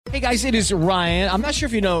Hey guys, it is Ryan. I'm not sure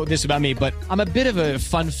if you know this about me, but I'm a bit of a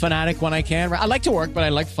fun fanatic when I can. I like to work, but I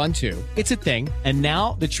like fun too. It's a thing. And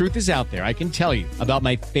now the truth is out there. I can tell you about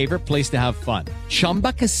my favorite place to have fun.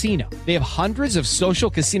 Chumba Casino. They have hundreds of social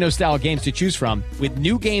casino style games to choose from with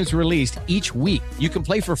new games released each week. You can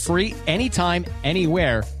play for free anytime,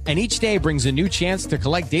 anywhere. And each day brings a new chance to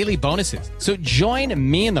collect daily bonuses. So join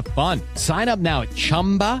me in the fun. Sign up now at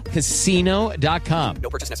ChumbaCasino.com. No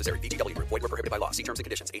purchase necessary. VGW. Void where prohibited by law. See terms and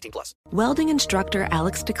conditions. 18+. Welding instructor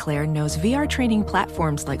Alex DeClaire knows VR training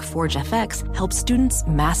platforms like Forge FX help students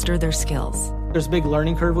master their skills. There's a big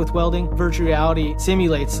learning curve with welding. Virtual reality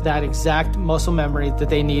simulates that exact muscle memory that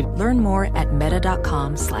they need. Learn more at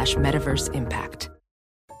meta.com/metaverse impact.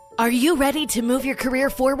 Are you ready to move your career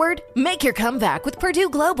forward? Make your comeback with Purdue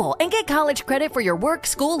Global and get college credit for your work,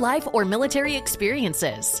 school life, or military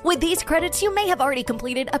experiences. With these credits, you may have already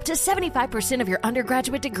completed up to 75% of your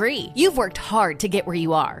undergraduate degree. You've worked hard to get where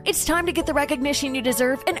you are. It's time to get the recognition you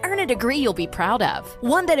deserve and earn a degree you'll be proud of.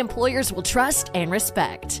 One that employers will trust and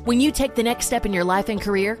respect. When you take the next step in your life and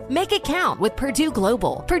career, make it count with Purdue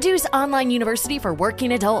Global, Purdue's online university for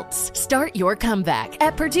working adults. Start your comeback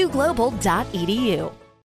at purdueglobal.edu.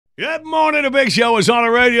 Good morning, the Big Show is on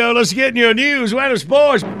the radio. Let's get in your news, weather,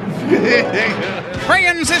 sports.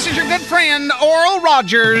 Friends, this is your good friend, Oral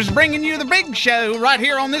Rogers, bringing you the Big Show right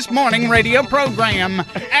here on this morning radio program.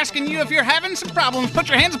 Asking you if you're having some problems, put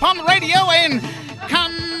your hands upon the radio and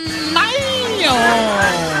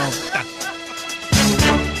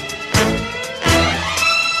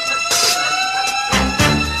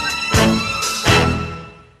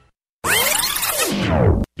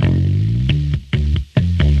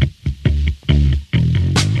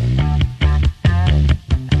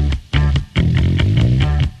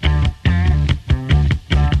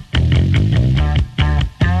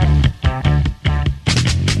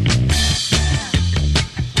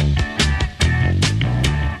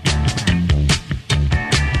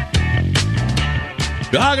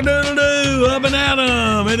Cock-a-doodle-doo, up and at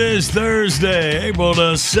 'em. It is Thursday, April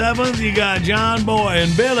the 7th. You got John Boy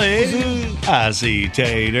and Billy. I see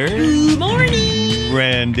Tater. Good morning.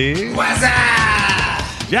 Randy. What's up?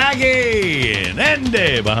 Jackie and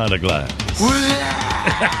Andy behind the glass.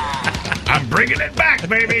 I'm bringing it back,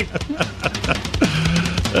 baby.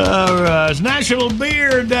 All right, it's National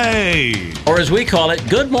Beer Day. Or as we call it,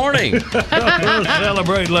 good morning. We'll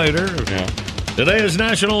celebrate later. Yeah. Today is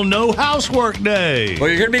National No Housework Day. Well,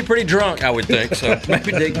 you're going to be pretty drunk, I would think, so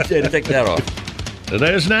maybe take that off.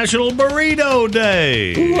 Today is National Burrito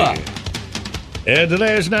Day. Ooh-ah. And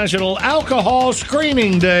today is National Alcohol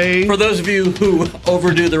Screening Day. For those of you who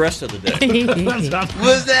overdo the rest of the day. What's that?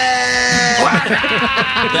 That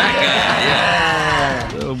guy, yeah.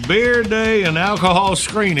 So Beer Day and Alcohol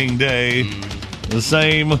Screening Day. The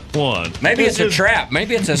same one. Maybe it's a trap.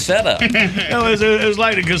 Maybe it's a setup. It's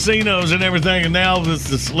like the casinos and everything, and now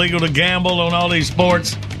it's legal to gamble on all these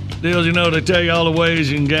sports deals. You know, they tell you all the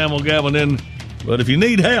ways you can gamble, and then. But if you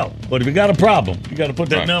need help, but if you got a problem, you got to put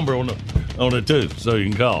that number on it too, so you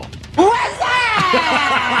can call. What's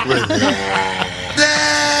that?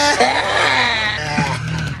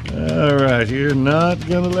 All right, you're not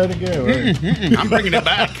gonna let it go. Right? I'm bringing it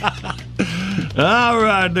back. All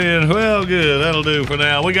right, then. Well, good. That'll do for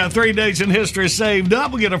now. We got 3 dates in history saved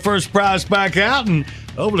up. We'll get our first prize back out, and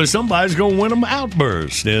hopefully somebody's going to win them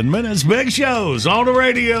Outburst. 10 minutes. Big Shows on the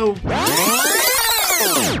radio.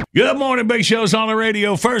 Good morning, Big Show's on the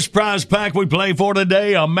radio. First prize pack we play for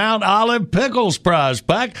today, a Mount Olive Pickles prize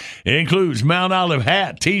pack. It includes Mount Olive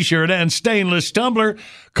hat, T-shirt, and stainless tumbler.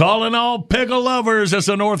 Calling all pickle lovers. It's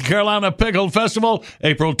the North Carolina Pickle Festival,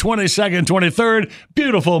 April 22nd, 23rd.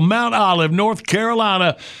 Beautiful Mount Olive, North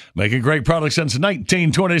Carolina. Making great products since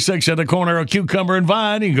 1926 at the corner of Cucumber and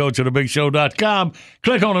Vine. You can go to thebigshow.com.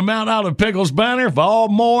 Click on the Mount Olive Pickles banner for all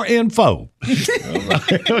more info.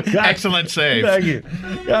 Excellent save. Thank you.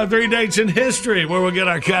 Got 3 dates in history where we'll get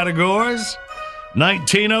our categories.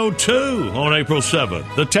 1902, on April 7th,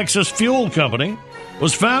 the Texas Fuel Company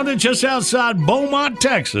was founded just outside Beaumont,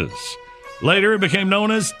 Texas. Later, it became known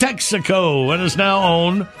as Texaco and is now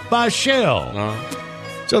owned by Shell.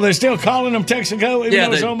 So they're still calling them Texaco? Yeah,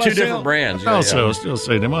 they're two different brands. Yeah, Still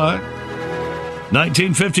say them. All right.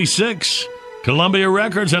 1956, Columbia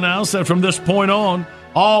Records announced that from this point on,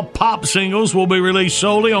 all pop singles will be released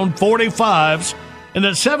solely on 45s, and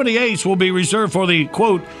that 78s will be reserved for the,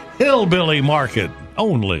 quote, hillbilly market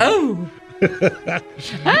only. Oh.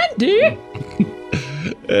 Andy.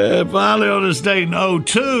 Finally, on this date in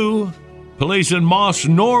 2002, police in Moss,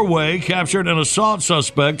 Norway, captured an assault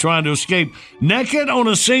suspect trying to escape naked on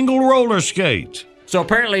a single roller skate. So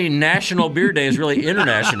apparently National Beer Day is really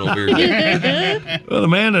International Beer Day. Well, the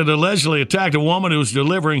man had allegedly attacked a woman who was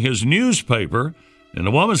delivering his newspaper, and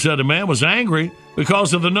the woman said the man was angry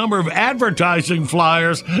because of the number of advertising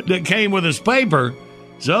flyers that came with his paper.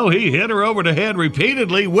 So he hit her over the head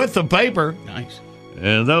repeatedly with the paper. Nice.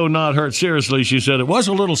 And though not hurt seriously, she said it was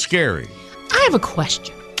a little scary. I have a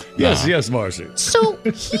question. Yes, Marcy. So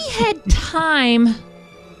he had time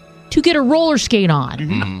to get a roller skate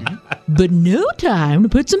on, but no time to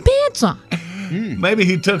put some pants on. Maybe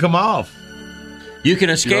he took them off. You can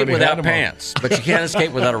escape already without had 'em on. pants, but you can't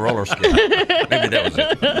escape without a roller skate. Maybe that was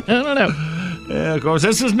it. I don't know. Yeah, of course,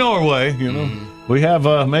 this is Norway, you know. We have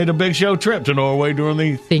made a big show trip to Norway during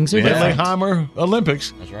the Things are different. Lillehammer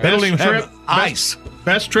Olympics. That's right. They don't even Best have trip, ice.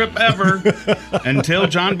 Best trip ever until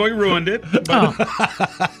John Boy ruined it. But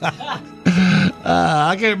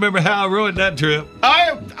I can't remember how I ruined that trip.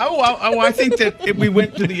 I think that we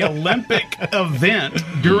went to the Olympic event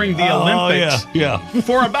during the Olympics yeah.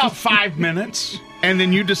 for about 5 minutes, and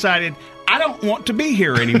then you decided, I don't want to be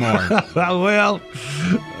here anymore. Well,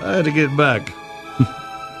 I had to get back.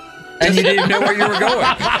 And you didn't know where you were going.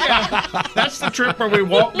 Yeah, that's the trip where we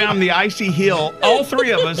walked down the icy hill, all three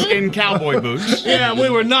of us in cowboy boots. Yeah, we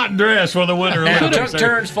were not dressed for the Winter And Olympics. took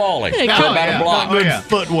turns falling for Yeah, about a block. Good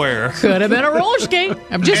footwear. Could have been a roller skate.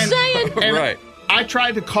 I'm just saying. And Right. I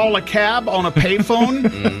tried to call a cab on a payphone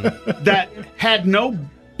that had no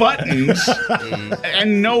buttons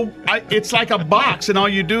and it's like a box, and all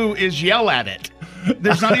you do is yell at it.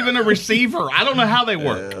 There's not even a receiver. I don't know how they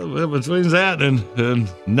work. Well, between that and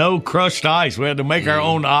no crushed ice, we had to make our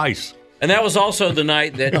own ice. And that was also the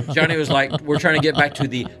night that Johnny was like, we're trying to get back to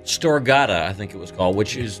the Storgata, I think it was called,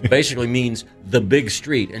 which is basically means the big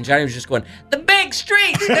street. And Johnny was just going, the big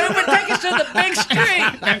street! Uber, take us to the big street!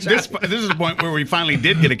 And this is the point where we finally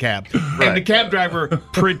did get a cab. And the cab driver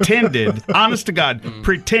pretended, honest to God,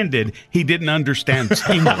 pretended he didn't understand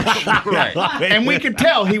English. Right. And we could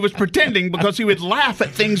tell he was pretending because he would laugh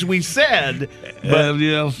at things we said. But,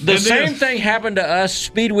 The same thing happened to us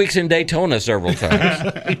Speed Weeks in Daytona several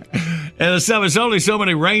times. And it's only so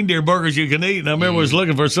many reindeer burgers you can eat. And I remember I was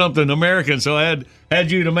looking for something American, so I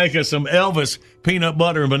had you to make us some Elvis peanut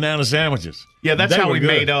butter and banana sandwiches. Yeah, that's They how were we good.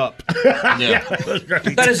 made up. Yeah.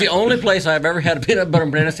 That is the only place I've ever had a peanut butter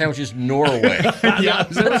and banana sandwich is Norway. Yeah.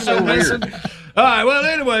 That's so weird. All right, well,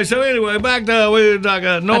 anyway, back to we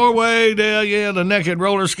talk Norway, the Naked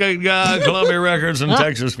Roller Skate Guy, Columbia Records, and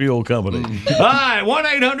Texas Fuel Company. All right,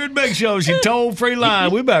 1-800-BIG-SHOW is your toll-free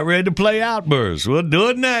line. We're about ready to play Outburst. We'll do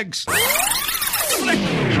it next.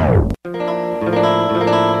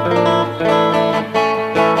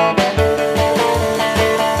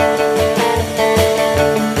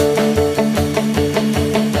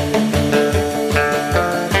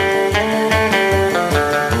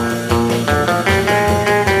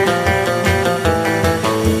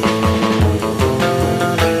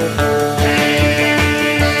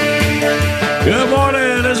 Good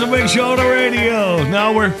morning. This is a Big Show on the radio.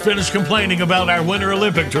 Now we're finished complaining about our Winter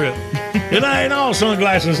Olympic trip. It ain't all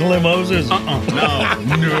sunglasses and limos, is it?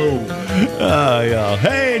 No. Yeah.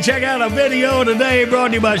 Hey, check out a video today brought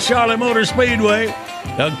to you by Charlotte Motor Speedway.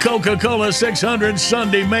 The Coca-Cola 600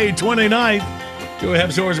 Sunday, May 29th. Do we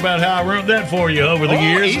have stories about how I ruined that for you over the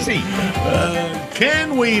years? Easy.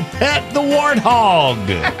 Can we pet the warthog?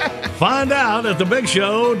 Find out at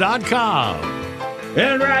thebigshow.com.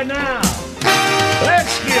 And right now,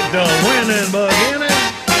 let's get the winning beginning.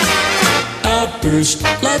 Outburst,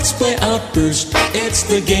 let's play Outburst. It's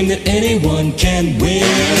the game that anyone can win.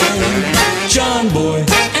 John Boy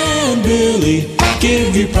and Billy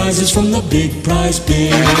give you prizes from the big prize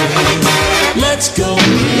bin. Let's go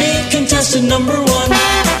meet contestant number one.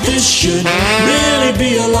 This should really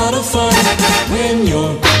be a lot of fun. When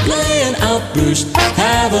you're playing Outburst,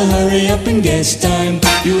 have a hurry up and guess time.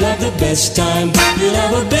 You'll have the best time. You'll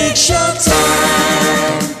have a big show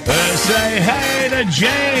time. Let's say hey to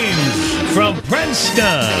James from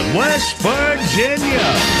Princeton, West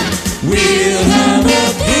Virginia. We'll have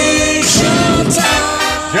a big show time.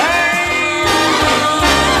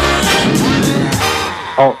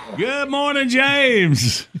 Good morning,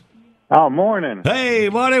 James. Oh, morning. Hey,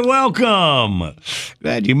 buddy, welcome.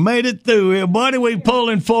 Glad you made it through here, buddy. We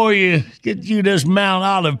pulling for you. Get you this Mount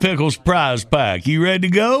Olive Pickles prize pack. You ready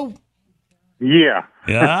to go? Yeah.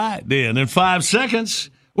 All right, then. In 5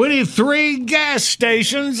 seconds, we need 3 gas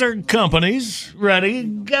stations or companies. Ready,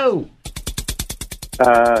 go.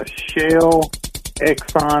 Shell,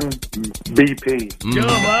 Exxon, BP. Come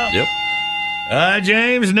up. Yep.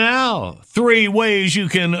 James, now 3 ways you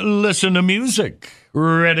can listen to music.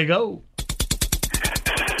 Ready, go.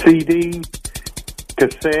 CD,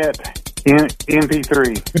 cassette,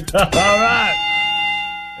 MP3. All right.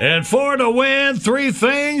 And for the win, 3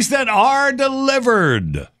 things that are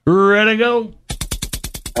delivered. Ready to go?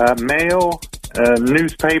 Mail,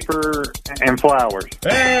 newspaper, and flowers.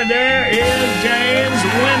 And there is James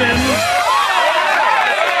winning.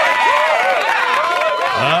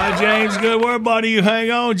 James, good work, buddy. You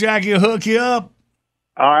hang on. Jackie will hook you up.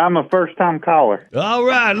 All right, I'm a first-time caller. All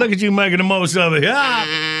right, look at you making the most of it. Yeah.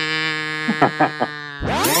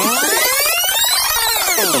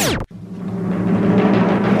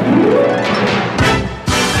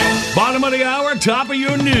 Bottom of the hour, top of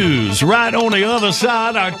your news. Right on the other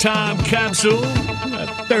side, our time capsule.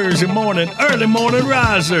 That Thursday morning, early morning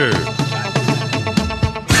riser.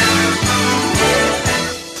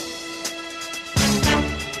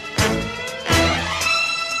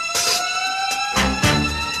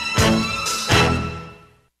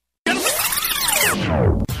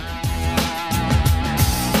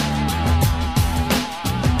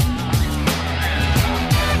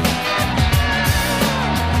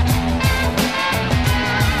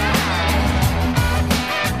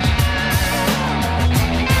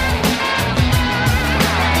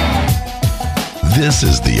 This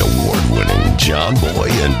is the award-winning John Boy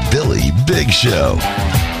and Billy Big Show.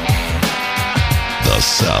 The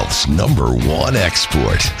South's #1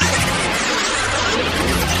 export.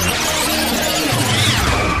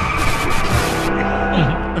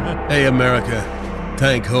 Hey, America.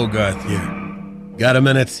 Tank Hogarth here. Got a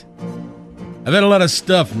minute? I've had a lot of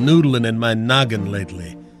stuff noodling in my noggin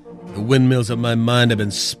lately. The windmills of my mind have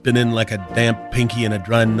been spinning like a damp pinky in a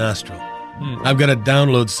dry nostril. I've got to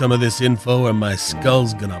download some of this info or my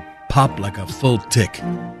skull's gonna pop like a full tick.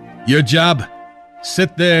 Your job?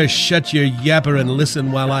 Sit there, shut your yapper, and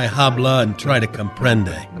listen while I habla and try to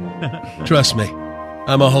comprende. Trust me,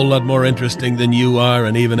 I'm a whole lot more interesting than you are,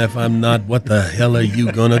 and even if I'm not, what the hell are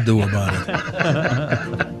you gonna do about it?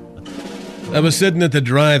 I was sitting at the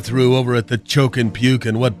drive-thru over at the Choke and Puke,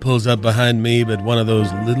 and what pulls up behind me but one of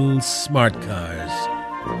those little smart cars.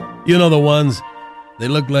 You know the ones? They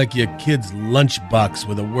look like your kid's lunchbox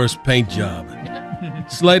with a worse paint job.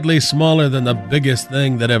 Slightly smaller than the biggest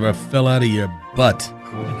thing that ever fell out of your butt.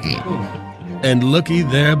 And looky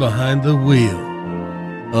there behind the wheel.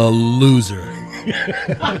 A loser.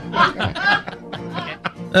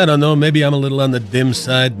 I don't know, maybe I'm a little on the dim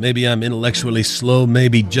side, maybe I'm intellectually slow,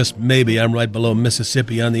 maybe, just maybe, I'm right below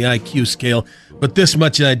Mississippi on the IQ scale, but this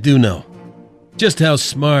much I do know. Just how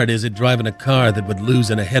smart is it driving a car that would lose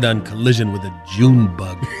in a head-on collision with a June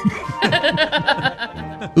bug?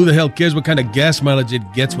 Who the hell cares what kind of gas mileage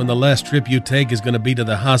it gets when the last trip you take is going to be to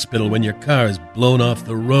the hospital when your car is blown off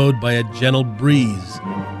the road by a gentle breeze?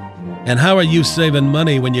 And how are you saving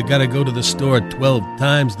money when you got to go to the store 12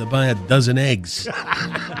 times to buy a dozen eggs?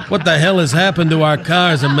 What the hell has happened to our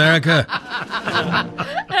cars, America?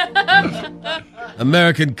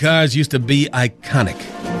 American cars used to be iconic.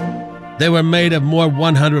 They were made of more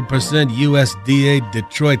 100% USDA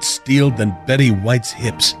Detroit steel than Betty White's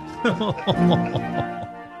hips.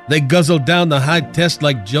 They guzzled down the high test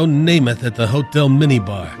like Joe Namath at the hotel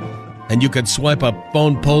minibar. And you could swipe a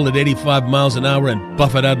phone pole at 85 miles an hour and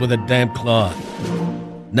buff it out with a damn claw.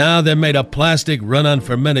 Now they're made of plastic, run on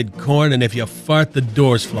fermented corn, and if you fart, the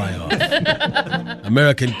doors fly off.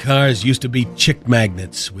 American cars used to be chick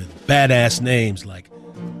magnets with badass names like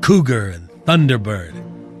Cougar and Thunderbird.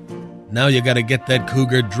 Now you gotta get that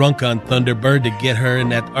cougar drunk on Thunderbird to get her in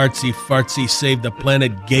that artsy-fartsy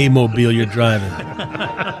save-the-planet gay-mobile you're driving.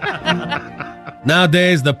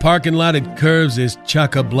 Nowadays, the parking lot at Curves is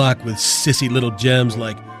chock-a-block with sissy little gems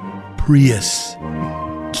like Prius,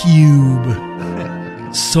 Cube,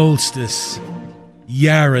 Solstice,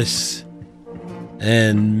 Yaris,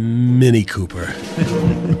 and Mini Cooper.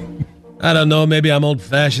 I don't know, maybe I'm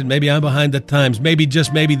old-fashioned, maybe I'm behind the times, maybe,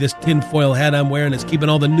 just maybe, this tinfoil hat I'm wearing is keeping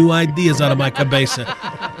all the new ideas out of my cabeza.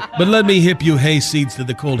 But let me hip you hayseeds to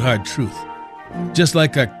the cold hard truth. Just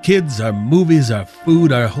like our kids, our movies, our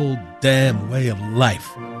food, our whole damn way of life,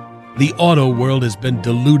 the auto world has been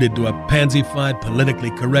diluted to a pansified,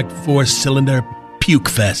 politically correct four-cylinder puke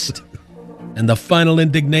fest. And the final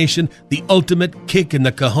indignation, the ultimate kick in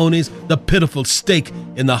the cojones, the pitiful stake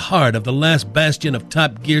in the heart of the last bastion of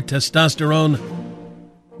Top Gear testosterone,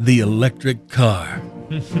 the electric car.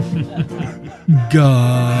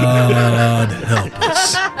 God help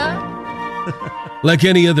us. Like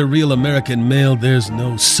any other real American male, there's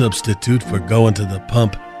no substitute for going to the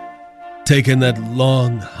pump, taking that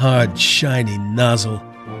long, hard, shiny nozzle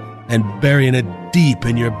and burying it deep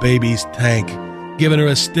in your baby's tank, giving her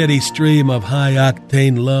a steady stream of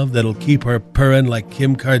high-octane love that'll keep her purring like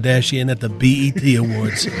Kim Kardashian at the BET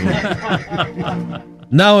Awards.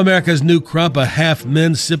 Now America's new crop of half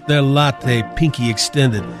men sip their latte pinky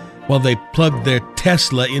extended while they plug their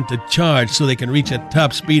Tesla into charge so they can reach a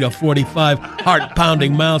top speed of 45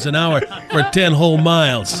 heart-pounding miles an hour for 10 whole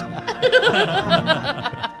miles.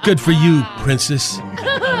 Good for you, princess.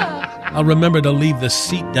 I'll remember to leave the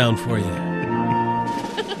seat down for you.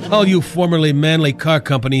 All you formerly manly car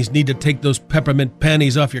companies need to take those peppermint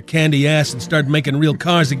panties off your candy ass and start making real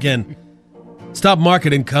cars again. Stop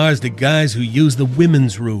marketing cars to guys who use the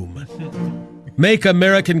women's room. Make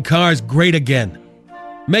American cars great again.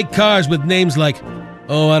 Make cars with names like,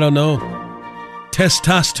 I don't know,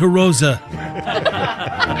 Testosterosa.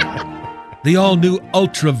 The all-new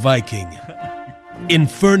Ultra Viking,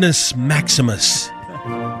 Infernus Maximus,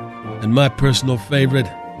 and my personal favorite,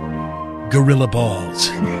 Gorilla Balls.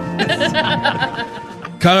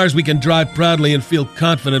 Cars we can drive proudly and feel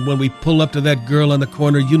confident when we pull up to that girl on the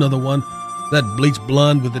corner, you know the one, that bleached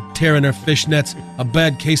blonde with a tear in her fishnets, a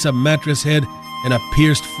bad case of mattress head, and a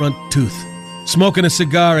pierced front tooth. Smoking a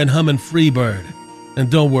cigar and humming Freebird.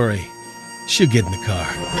 And don't worry, she'll get in the car.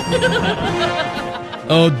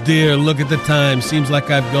 Oh dear, look at the time. Seems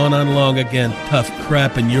like I've gone on long again. Tough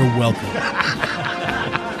crap, and you're welcome.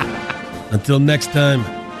 Until next time,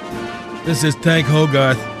 this is Tank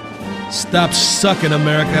Hogarth. Stop sucking,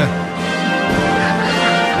 America.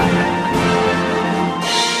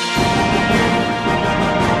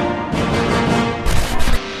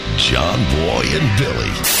 John Boy and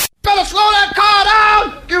Billy. Better slow that car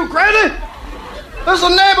down! You crazy? This is a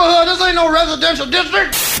neighborhood. This ain't no residential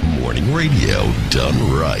district. Morning radio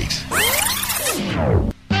done right.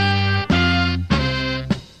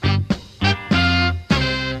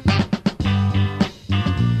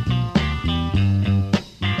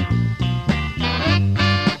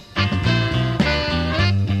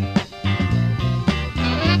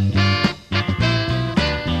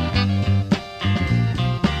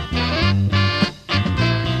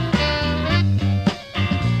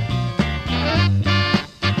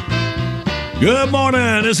 Good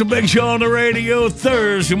morning. It's a big show on the radio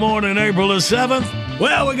Thursday morning, April the 7th.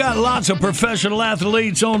 Well, we got lots of professional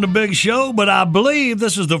athletes on the big show, but I believe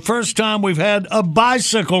this is the first time we've had a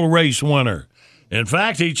bicycle race winner. In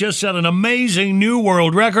fact, he just set an amazing new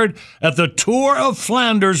world record at the Tour of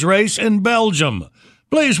Flanders race in Belgium.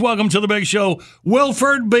 Please welcome to the big show,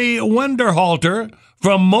 Wilford B. Winderhalter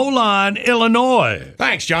from Moline, Illinois.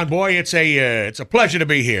 Thanks, John Boy. It's a pleasure to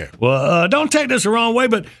be here. Well, don't take this the wrong way,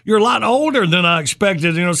 but you're a lot older than I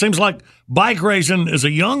expected. You know, it seems like bike racing is a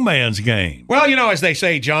young man's game. Well, you know, as they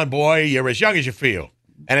say, John Boy, you're as young as you feel.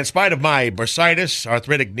 And in spite of my bursitis,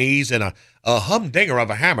 arthritic knees, and a humdinger of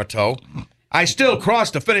a hammer toe, I still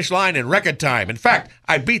crossed the finish line in record time. In fact,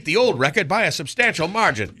 I beat the old record by a substantial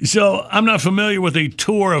margin. So, I'm not familiar with the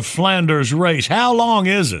Tour of Flanders race. How long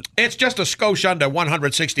is it? It's just a skosh under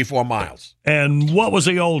 164 miles. And what was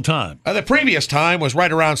the old time? The previous time was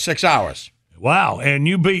right around 6 hours. Wow, and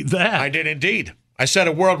you beat that. I did indeed. I set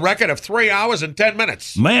a world record of 3 hours and 10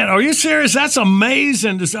 minutes. Man, are you serious? That's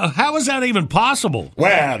amazing. How is that even possible?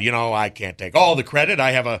 Well, you know, I can't take all the credit.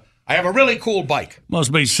 I have a really cool bike.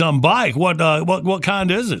 Must be some bike. What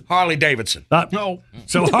kind is it? Harley Davidson. No.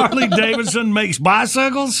 So Harley Davidson makes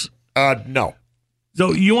bicycles? No.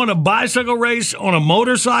 So you want a bicycle race on a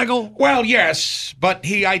motorcycle? Well, yes, but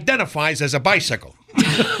he identifies as a bicycle.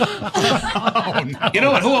 Oh, no. You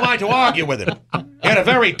know what? Who am I to argue with him? He had a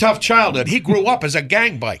very tough childhood. He grew up as a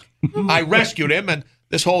gang bike. I rescued him, and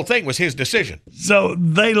this whole thing was his decision. So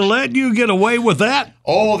they let you get away with that?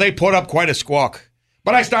 Oh, they put up quite a squawk.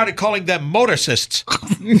 But I started calling them motorcysts.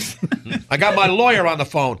 I got my lawyer on the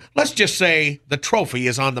phone. Let's just say the trophy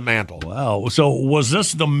is on the mantle. Wow. So was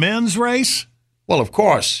this the men's race? Well, of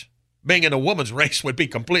course. Being in a woman's race would be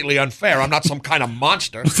completely unfair. I'm not some kind of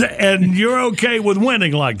monster. And you're okay with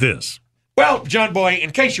winning like this? Well, John Boy, in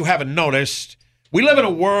case you haven't noticed, we live in a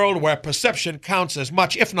world where perception counts as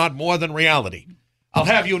much, if not more, than reality. I'll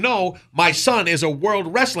have you know, my son is a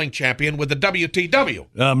world wrestling champion with the WTW.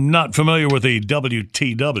 I'm not familiar with the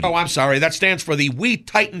WTW. Oh, I'm sorry. That stands for the We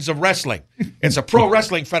Titans of Wrestling. It's a pro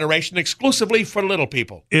wrestling federation exclusively for little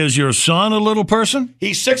people. Is your son a little person?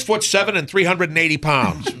 He's 6'7" and 380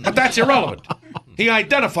 pounds. But that's irrelevant. He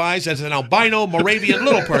identifies as an albino Moravian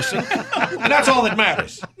little person, and that's all that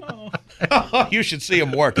matters. You should see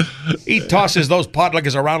him work. He tosses those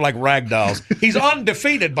potluckers around like rag dolls. He's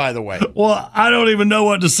undefeated, by the way. Well, I don't even know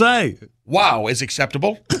what to say. Wow is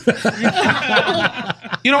acceptable.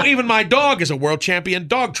 You know, even my dog is a world champion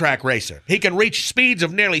dog track racer. He can reach speeds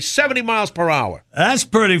of nearly 70 miles per hour. That's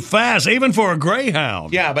pretty fast, even for a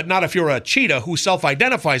greyhound. Yeah, but not if you're a cheetah who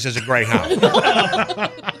self-identifies as a greyhound.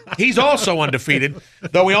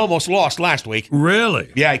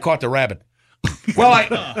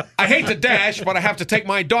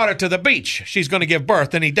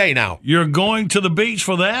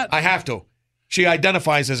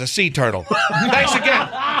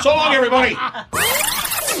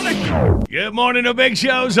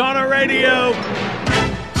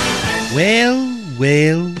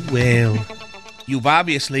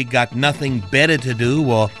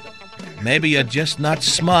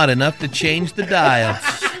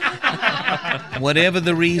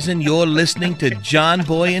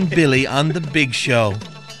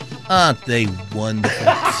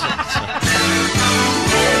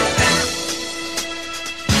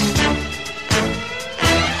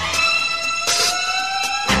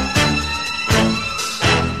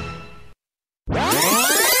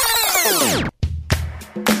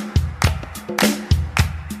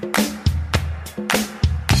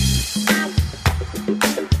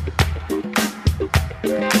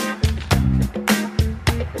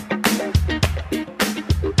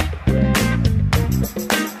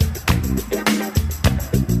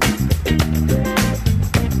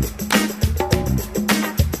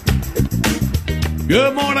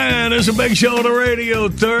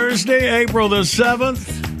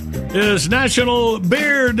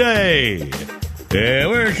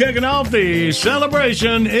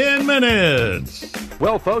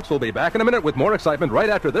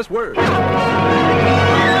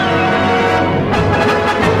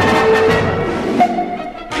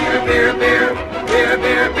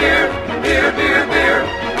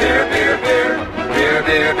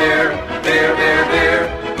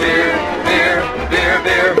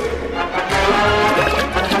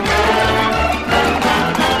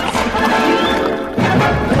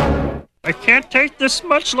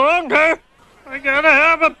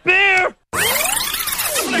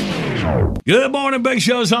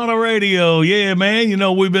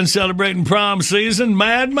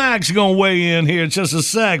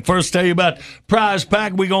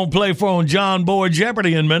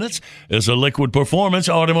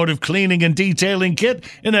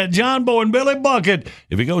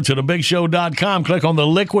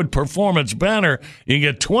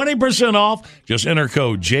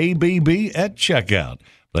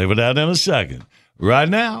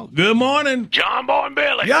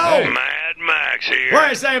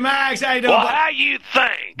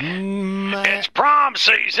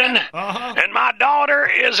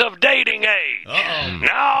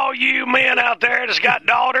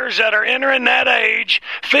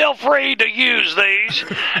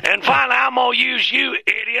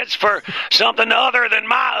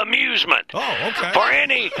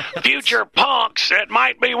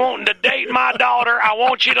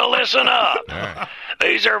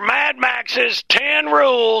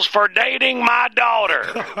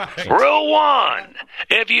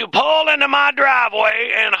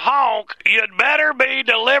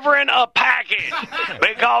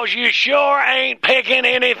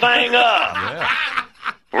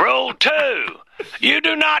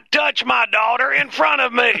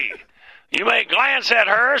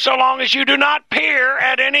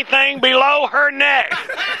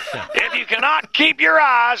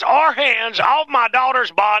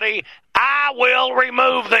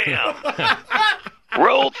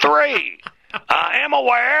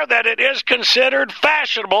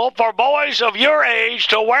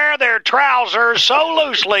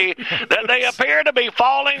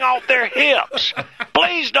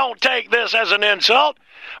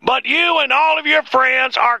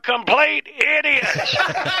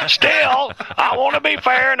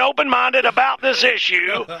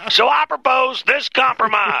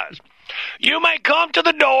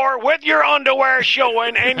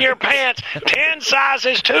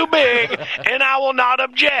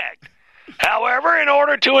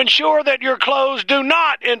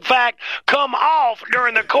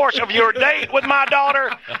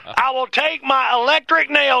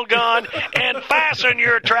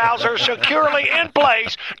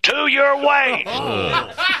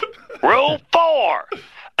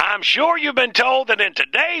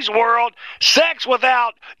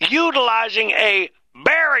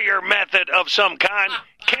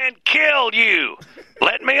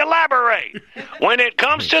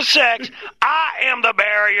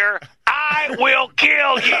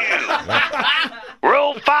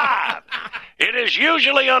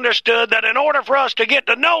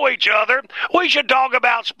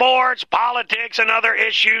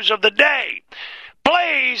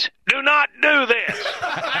 Please do not do this.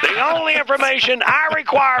 The only information I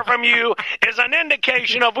require from you is an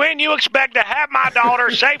indication of when you expect to have my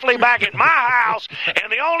daughter safely back at my house,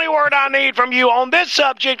 and the only word I need from you on this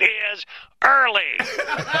subject is early.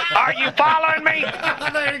 Are you following me?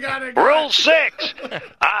 Rule 6.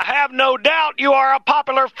 I have no doubt you are a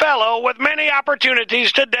popular fellow with many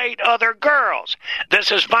opportunities to date other girls.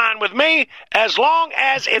 This is fine with me as long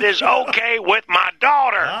as it is okay with my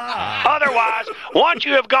daughter. Otherwise, once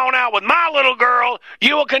you have gone out with my little girl,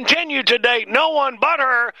 you will continue to date no one but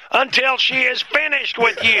her until she is finished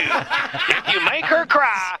with you. If you make her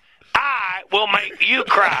cry, I will make you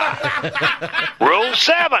cry. Rule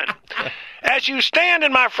 7. As you stand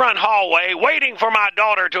in my front hallway waiting for my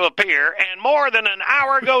daughter to appear and more than an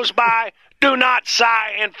hour goes by, do not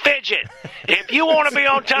sigh and fidget. If you want to be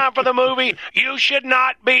on time for the movie, you should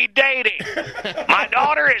not be dating. My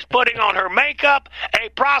daughter is putting on her makeup, a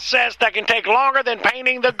process that can take longer than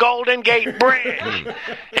painting the Golden Gate Bridge.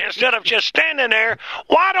 Instead of just standing there,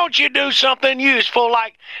 why don't you do something useful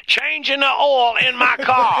like changing the oil in my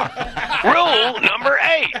car? Rule number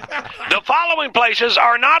 8. The following places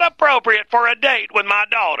are not appropriate for a date with my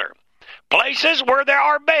daughter. Places where there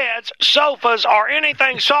are beds, sofas, or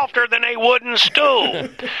anything softer than a wooden stool.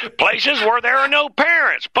 Places where there are no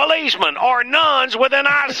parents, policemen, or nuns within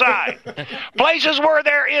eyesight. Places where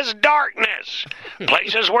there is darkness.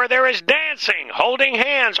 Places where there is dancing, holding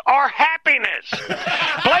hands, or happiness.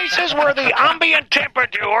 Places where the ambient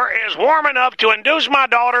temperature is warm enough to induce my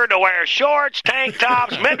daughter to wear shorts, tank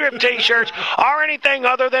tops, midriff t-shirts, or anything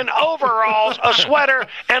other than overalls, a sweater,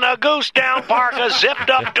 and a goose-down parka zipped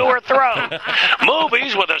up to her throat.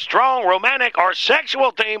 Movies with a strong romantic or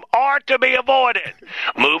sexual theme are to be avoided.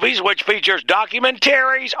 Movies which features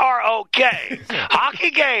documentaries are okay.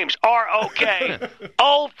 Hockey games are okay.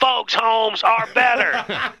 Old folks' homes are better.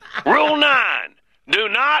 Rule 9. Do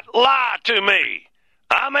not lie to me.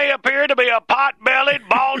 I may appear to be a pot-bellied,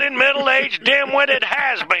 balding, middle-aged, dim-witted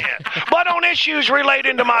has-been, but on issues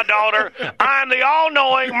relating to my daughter, I am the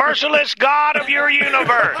all-knowing, merciless God of your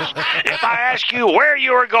universe. If I ask you where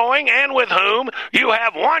you are going and with whom, you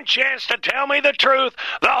have one chance to tell me the truth,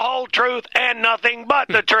 the whole truth, and nothing but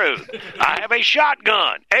the truth. I have a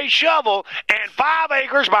shotgun, a shovel, and 5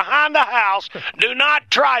 acres behind the house. Do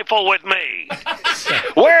not trifle with me.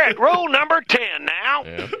 We're at rule number 10 now.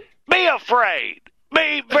 Yeah. Be afraid.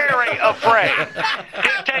 Be very afraid.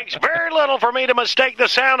 It takes very little for me to mistake the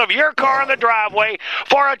sound of your car in the driveway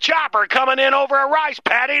for a chopper coming in over a rice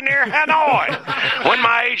paddy near Hanoi. When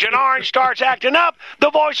my Agent Orange starts acting up, the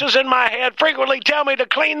voices in my head frequently tell me to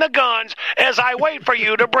clean the guns as I wait for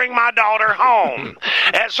you to bring my daughter home.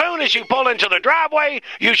 As soon as you pull into the driveway,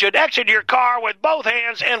 you should exit your car with both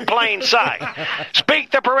hands in plain sight.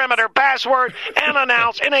 Speak the perimeter password and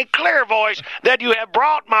announce in a clear voice that you have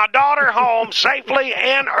brought my daughter home safely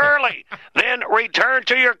and early. Then return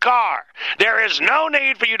to your car. There is no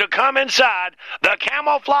need for you to come inside. The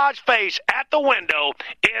camouflage face at the window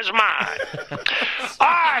is mine. All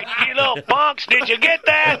right, you little punks, did you get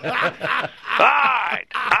that? All right.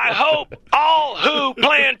 I hope all who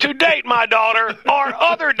plan to date my daughter or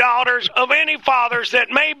other daughters of any fathers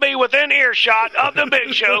that may be within earshot of the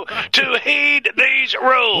Big Show to heed these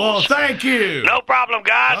rules. Well, thank you. No problem,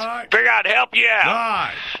 guys. Right. Figure I'd help you out. All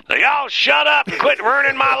right. So y'all shut up and quit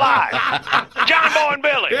ruining my life. John Boy and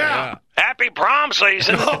Billy. Yeah. Happy prom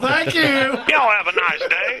season. Oh, thank you. Y'all have a nice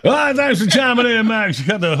day. All right, thanks for chiming in, Max. You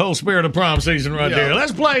got the whole spirit of prom season right there.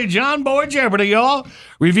 Let's play John Boy Jeopardy, y'all.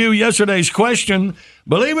 Review yesterday's question.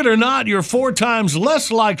 Believe it or not, you're 4 times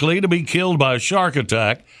less likely to be killed by a shark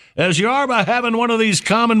attack as you are by having one of these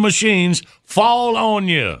common machines fall on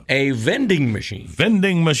you. A vending machine.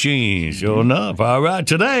 Vending machine, sure enough. All right,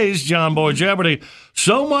 today's John Boy Jeopardy.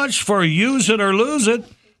 So much for use it or lose it.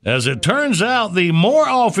 As it turns out, the more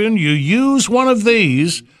often you use one of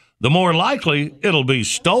these, the more likely it'll be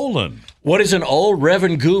stolen. What is an old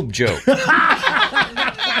Reverend Goob joke? Well,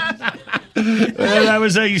 I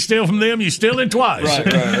would say you steal from them, you steal it twice.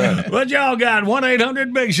 Right. But y'all got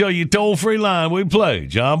 1-800-BIG-SHOW, you toll-free line. We play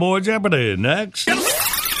John Boy Jeopardy next.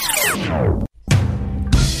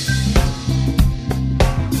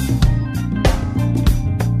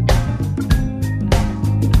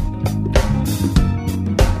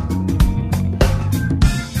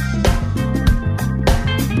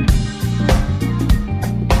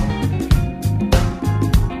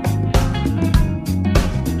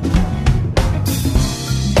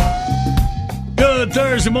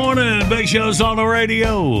 Thursday morning, Big Show's on the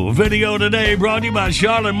radio. Video today brought to you by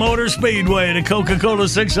Charlotte Motor Speedway, the Coca-Cola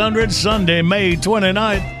 600, Sunday, May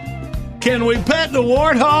 29th. Can we pet the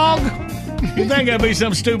warthog? You think that'd be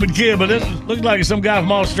some stupid kid, but it looks like some guy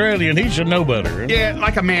from Australia, and he should know better. Yeah,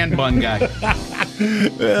 like a man bun guy.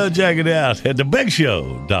 Well, check it out at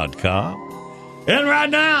thebigshow.com. And right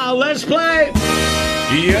now, let's play.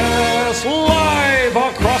 Yes, live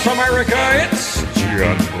across America, it's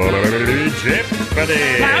John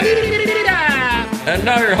Jeopardy. And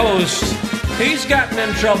now your host, he's gotten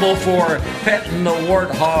in trouble for petting the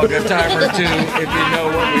warthog a time or two, if you know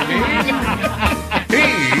what we mean.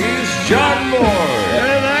 He's John Moore.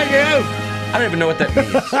 Thank you. I don't even know what that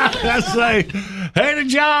means. I say, hey to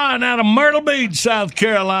John out of Myrtle Beach, South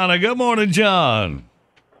Carolina. Good morning, John.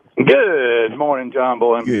 Good morning, John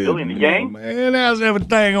Boy. I'm still in the game. Man, how's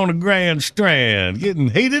everything on the Grand Strand? Getting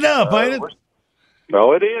heated up, ain't it?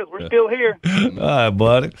 Oh, it is. We're still here. All right,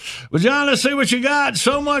 buddy. Well, John, let's see what you got.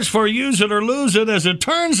 So much for use it or lose it. As it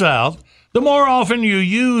turns out, the more often you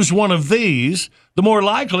use one of these, the more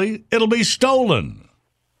likely it'll be stolen.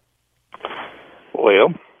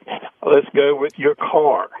 Well, let's go with your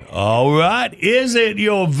car. All right. Is it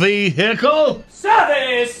your vehicle?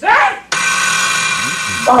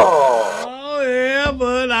 Oh, yeah,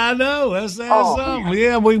 but I know. That's something.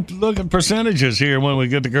 Yeah, we look at percentages here when we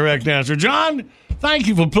get the correct answer. John, thank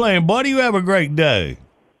you for playing, buddy. You have a great day.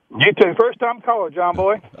 You too. First time caller, John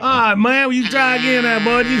Boy. All right, man. Well, you try again now,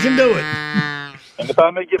 bud. You can do it. And if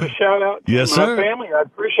I may give a shout out to Yes, my sir. family, I'd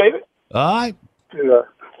appreciate it. All right. To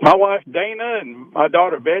my wife, Dana, and my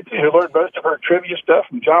daughter, Betsy, who learned most of her trivia stuff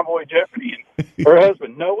from John Boy Jeopardy, and her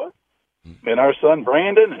husband, Noah, and our son,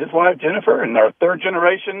 Brandon, and his wife, Jennifer, and our third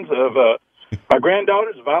generations of my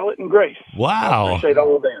granddaughters, Violet and Grace. Wow. I appreciate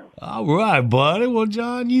all of them. All right, buddy. Well,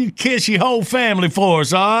 John, you kiss your whole family for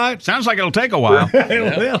us, all right? Sounds like it'll take a while.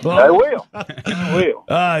 It will. I will. I will.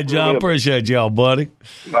 All right, John. Appreciate y'all, buddy.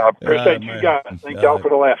 I appreciate you guys. Thank y'all for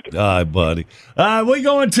the laughter. All right, buddy. We're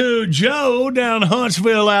going to Joe down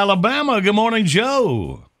Huntsville, Alabama. Good morning,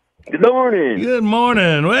 Joe. Good morning. Good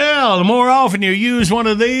morning. Well, the more often you use one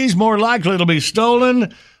of these, more likely it'll be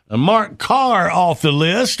stolen. Mark Carr off the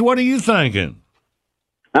list. What are you thinking?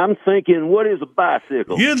 I'm thinking, what is a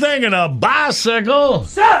bicycle? You're thinking a bicycle?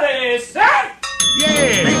 Yeah, that's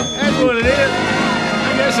what it is.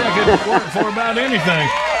 I guess that could work for about anything.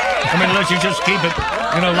 I mean, unless you just keep it,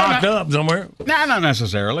 locked up somewhere. No, not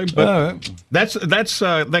necessarily. But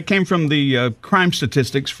that came from the crime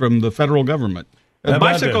statistics from the federal government.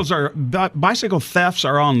 Bicycle thefts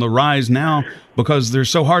are on the rise now because they're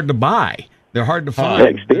so hard to buy. They're hard to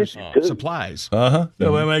find. Supplies. So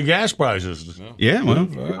we make gas prices. Yeah, well.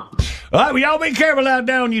 All right, well, y'all be careful out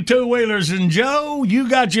there on your two-wheelers. And, Joe, you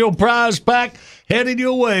got your prize pack headed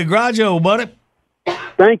your way. Grajo, buddy.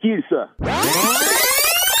 Thank you, sir.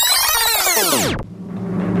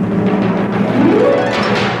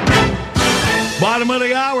 Bottom of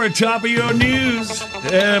the hour, top of your news.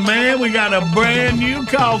 Man, we got a brand new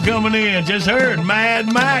call coming in. Just heard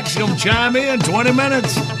Mad Max going to chime in 20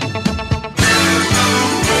 minutes.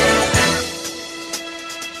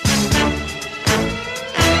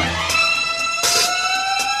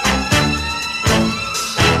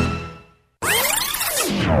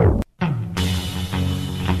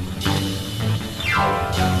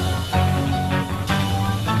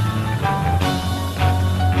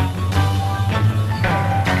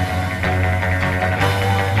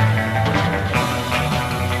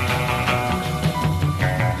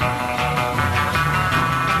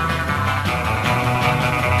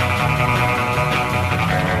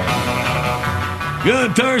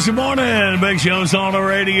 Good Thursday morning. Big Show's on the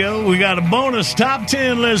radio. We got a bonus top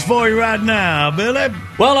 10 list for you right now, Billy.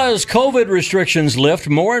 Well, as COVID restrictions lift,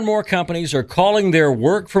 more and more companies are calling their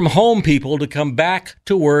work-from-home people to come back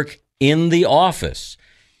to work in the office.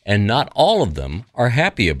 And not all of them are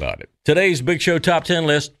happy about it. Today's Big Show top 10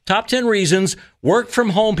 list, top 10 reasons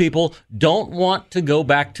work-from-home people don't want to go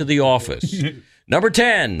back to the office. Number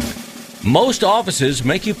 10, most offices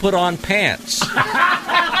make you put on pants.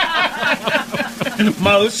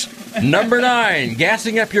 Most. Number 9,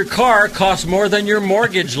 gassing up your car costs more than your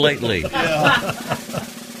mortgage lately.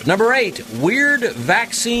 Number 8, weird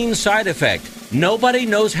vaccine side effect. Nobody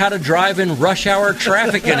knows how to drive in rush hour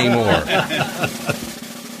traffic anymore.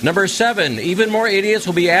 Number 7, even more idiots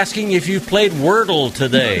will be asking if you've played Wordle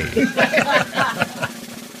today.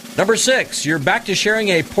 Number 6, you're back to sharing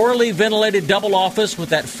a poorly ventilated double office with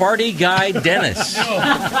that farty guy, Dennis.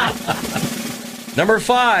 Number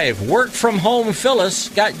 5, work-from-home Phyllis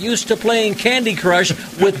got used to playing Candy Crush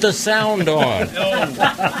with the sound on.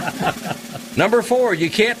 Number 4, you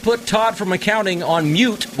can't put Todd from accounting on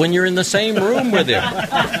mute when you're in the same room with him.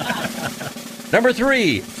 Number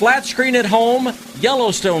 3, flat screen at home,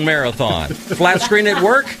 Yellowstone marathon. Flat screen at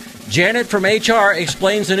work, Janet from HR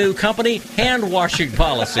explains a new company hand-washing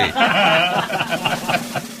policy.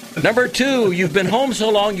 Number 2, you've been home so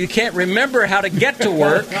long you can't remember how to get to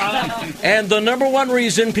work. And the number 1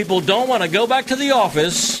 reason people don't want to go back to the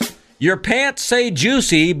office, your pants say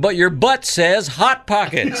juicy, but your butt says Hot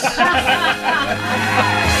Pockets.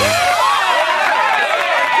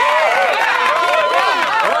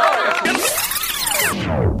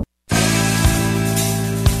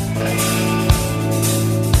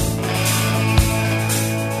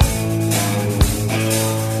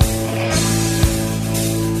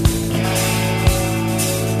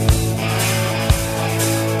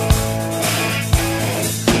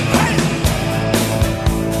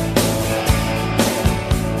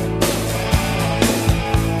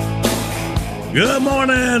 Good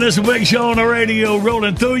morning. This is Big Show on the radio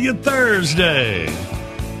rolling through your Thursday.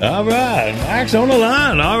 All right. Max on the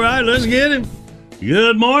line. All right, let's get him.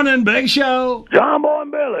 Good morning, Big Show. John Boy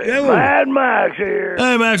and Billy. Hey, Mad Max here.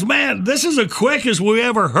 Hey, Max. Man, this is the quickest we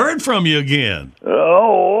ever heard from you again.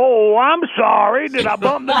 Oh, I'm sorry. Did I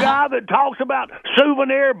bump the guy that talks about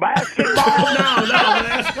souvenir basketball?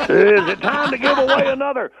 No. Is it time to give away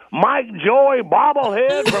another Mike Joy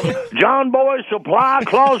bobblehead from John Boy's Supply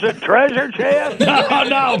Closet Treasure Chest?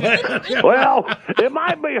 No, man. Well, it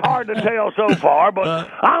might be hard to tell so far, but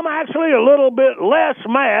I'm actually a little bit less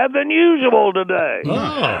mad than usual today.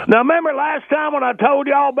 Oh. Now, remember last time when I told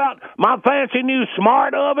y'all about my fancy new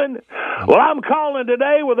smart oven? Well, I'm calling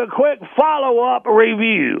today with a quick follow-up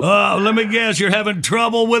review. Let me guess, you're having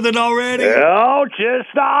trouble with it already? Oh, just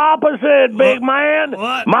the opposite, big man.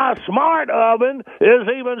 What? My smart oven is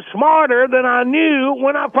even smarter than I knew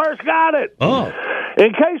when I first got it. Oh.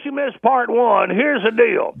 In case you missed part 1, here's the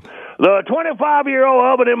deal. The 25-year-old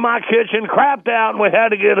oven in my kitchen crapped out, and we had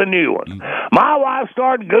to get a new one. My wife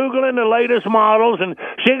started Googling the latest models, and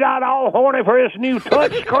she got all horny for this new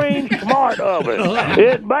touchscreen smart oven.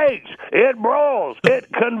 It bakes, it broils,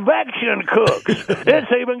 it convection cooks.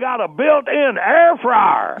 It's even got a built-in air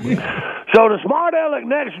fryer. So the smart aleck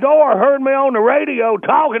next door heard me on the radio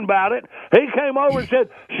talking about it. He came over and said,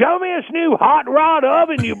 "Show me this new hot rod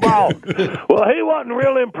oven you bought." Well, he wasn't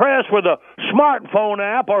real impressed with the smartphone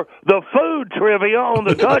app or the food trivia on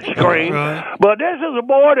the touchscreen. But this is a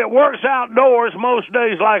boy that works outdoors most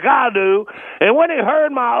days like I do, and when he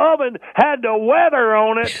heard my oven had the weather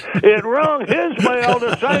on it, it rung his bell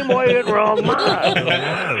the same way it rung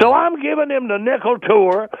mine. So I'm giving him the nickel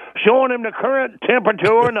tour, showing him the current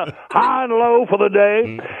temperature and the high and low for the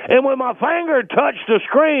day. And when my finger touched the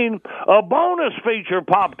screen, a bonus feature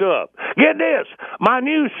popped up. Get this, my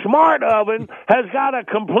new smart oven has got a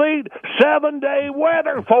complete 7-day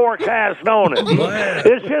weather forecast on it.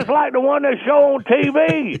 It's just like the one they show on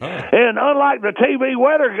TV. And unlike the TV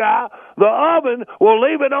weather guy, the oven will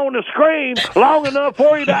leave it on the screen long enough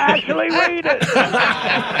for you to actually read it.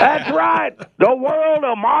 That's right. The world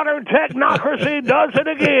of modern technocracy does it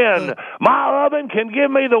again. My oven can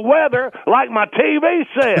give me the weather like my TV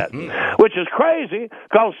set, which is crazy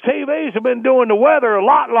because TVs have been doing the weather a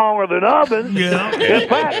lot longer than ovens. Yeah. In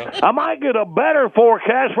fact, I might get a better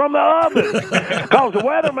forecast from the oven because the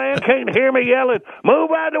weatherman can't hear me yelling,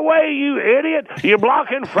 "Move out of the way, you idiot. You're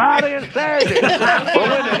blocking Friday and Saturday." But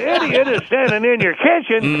when the idiot is standing in your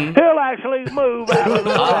kitchen, he'll actually move out of the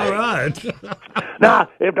way. All right. Now,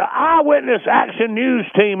 if the Eyewitness Action News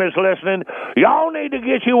team is listening, y'all need to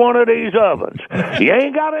get you one of these ovens. You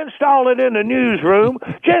ain't got to install it in the newsroom.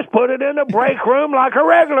 Just put it in the break room like a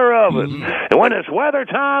regular oven. And when it's weather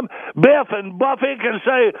time, Biff and Buffy can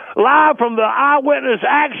say, "Live from the Eyewitness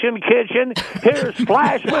Action Kitchen, here's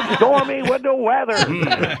Flash with Stormy with the weather."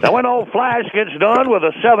 Now, when old Flash gets done with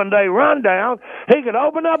a 7-day rundown, he can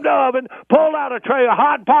open up the oven, pull out a tray of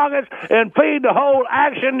Hot Pockets, and feed the whole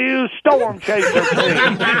Action News Storm Chaser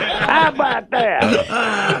team. How about that?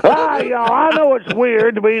 Y'all, I know it's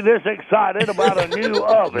weird to be this excited about a new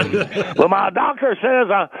oven, but my doctor says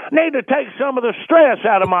I need to take some of the stress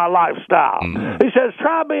out of my lifestyle. He says,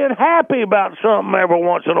 try being happy about something every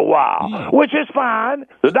once in a while, which is fine.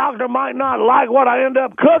 The doctor might not like what I end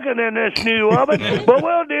up cooking in this new oven, but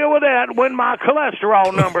we'll deal with that when my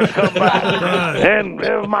cholesterol numbers come back. And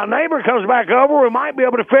if my neighbor comes back over, we might be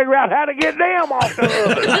able to figure out how to get them off the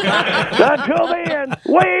oven. Until then,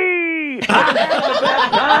 I had the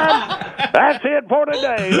best time. That's it for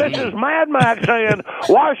today. This is Mad Max saying,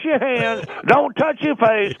 wash your hands, don't touch your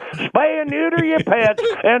face, spay and neuter your pets,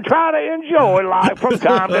 and try to enjoy life from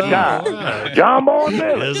time to time. John Boy and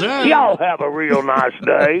Billy, y'all have a real nice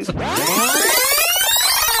day.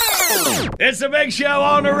 It's the Big Show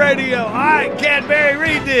on the radio. All right, Cadbury,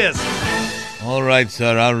 read this. All right,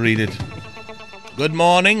 sir, I'll read it. Good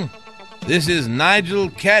morning. This is Nigel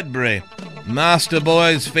Cadbury, Master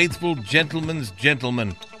Boy's faithful gentleman's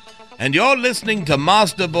gentleman. And you're listening to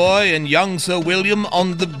Master Boy and young Sir William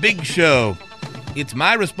on The Big Show. It's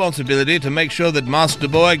my responsibility to make sure that Master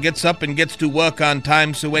Boy gets up and gets to work on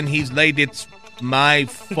time, so when he's late, it's my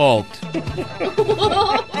fault.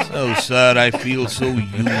 So, sir, I feel so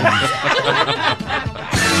used.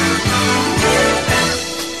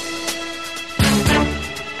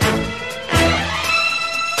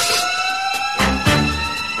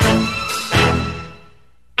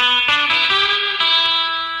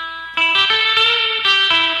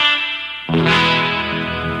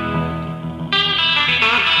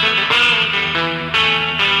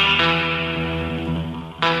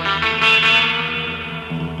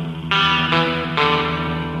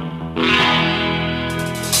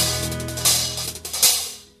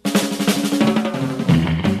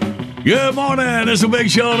 Good morning. It's a Big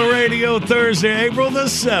Show on the radio, Thursday, April the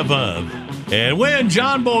 7th. And when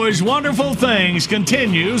John Boy's Wonderful Things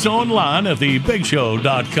continues online at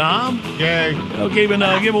thebigshow.com. Yay. Keeping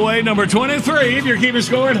giveaway number 23 if you're keeping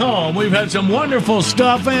score at home. We've had some wonderful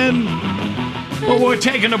stuff, and we're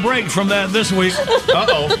taking a break from that this week.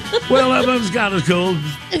 Uh-oh. Well, that one's kind of cool.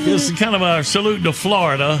 It's kind of a salute to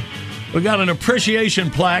Florida. We got an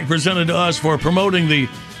appreciation plaque presented to us for promoting the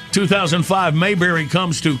 2005 Mayberry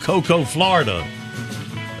Comes to Cocoa, Florida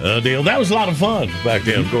deal. That was a lot of fun back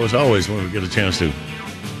then. Of course, always when we get a chance to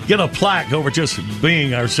get a plaque over just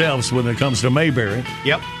being ourselves when it comes to Mayberry.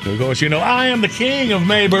 Yep. Of course, you know, I am the king of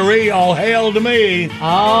Mayberry. All hail to me.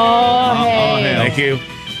 All hail. Thank you.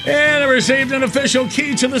 And I received an official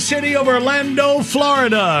key to the city of Orlando,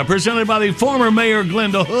 Florida, presented by the former mayor,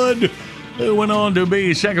 Glenda Hood, who went on to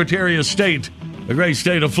be Secretary of State, the great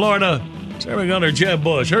state of Florida. Sarah Gunner Jeb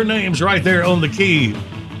Bush. Her name's right there on the key.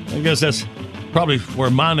 I guess that's probably where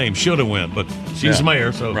my name should have went, but she's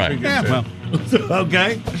mayor, so right. she gets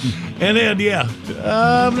okay. And then,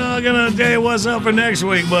 I'm not going to tell you what's up for next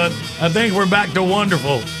week, but I think we're back to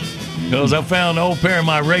wonderful because I found an old pair of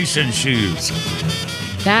my racing shoes.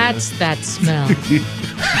 That's that smell.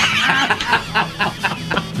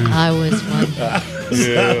 I was wondering.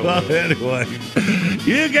 Well, anyway,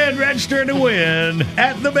 you can register to win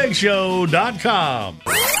at thebigshow.com.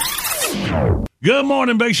 Good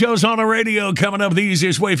morning, Big Show's on the radio. Coming up, the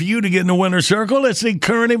easiest way for you to get in the winner's circle, it's the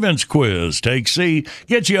current events quiz. Take C,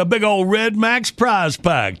 get you a big old Red Max prize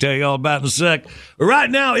pack. Tell you all about in a sec. Right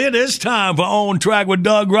now, it is time for On Track with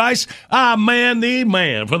Doug Rice. I'm the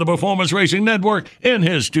man for the Performance Racing Network in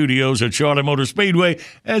his studios at Charlotte Motor Speedway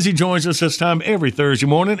as he joins us this time every Thursday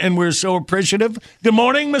morning, and we're so appreciative. Good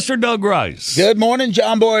morning, Mr. Doug Rice. Good morning,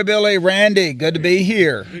 John Boy, Billy, Randy. Good to be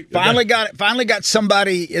here. Finally got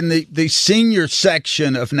somebody in the senior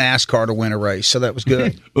section of NASCAR to win a race, so that was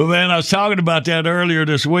good. Well, man, I was talking about that earlier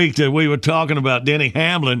this week that we were talking about Denny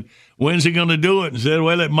Hamlin. When's he going to do it? And said,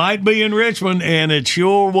 well, it might be in Richmond, and it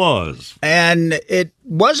sure was. And it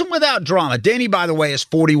wasn't without drama. Denny, by the way, is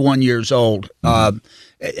 41 years old.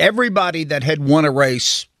 Everybody that had won a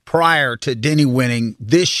race prior to Denny winning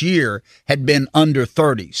this year had been under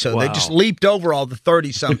 30. So they just leaped over all the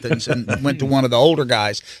 30-somethings and went to one of the older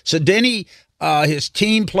guys. So Denny, his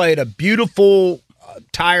team played a beautiful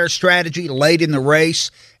tire strategy late in the race,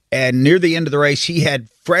 and near the end of the race, he had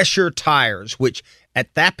fresher tires, which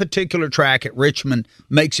at that particular track at Richmond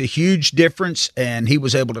makes a huge difference, and he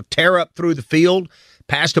was able to tear up through the field,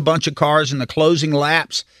 passed a bunch of cars in the closing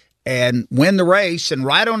laps, and win the race. And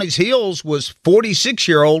right on his heels was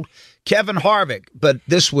 46-year-old Kevin Harvick. But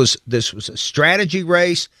this was a strategy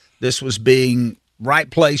race. This was being right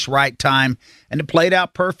place, right time, and it played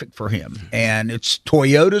out perfect for him. And it's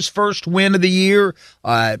Toyota's first win of the year.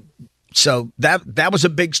 So that was a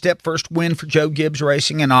big step, first win for Joe Gibbs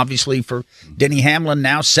Racing, and obviously for Denny Hamlin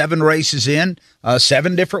now 7 races in,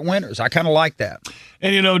 7 different winners. I kind of like that.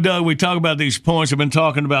 And, you know, Doug, we talk about these points. I've been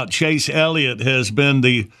talking about Chase Elliott has been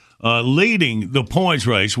the leading the points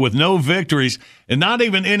race with no victories and not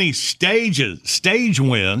even any stage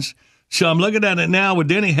wins. So I'm looking at it now with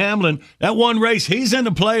Denny Hamlin. That one race, he's in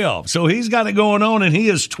the playoffs. So he's got it going on, and he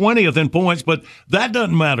is 20th in points, but that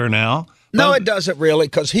doesn't matter now. No, it doesn't really,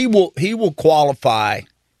 because he will qualify.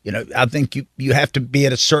 You know, I think you have to be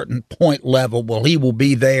at a certain point level. Well, he will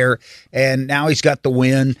be there, and now he's got the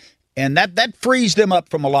win, and that frees them up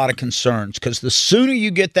from a lot of concerns, because the sooner you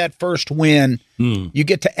get that first win, you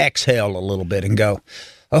get to exhale a little bit and go,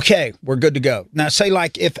 okay, we're good to go. Now, say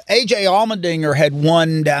like if A.J. Allmendinger had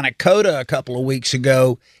won down at COTA a couple of weeks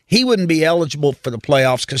ago, he wouldn't be eligible for the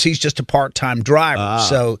playoffs because he's just a part-time driver.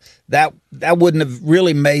 So that wouldn't have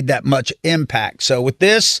really made that much impact. So with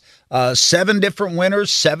this, 7 different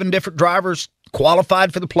winners, 7 different drivers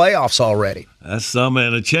qualified for the playoffs already. That's something.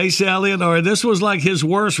 And Chase Elliott, all right, this was like his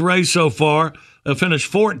worst race so far.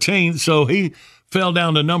 Finished 14th, so he fell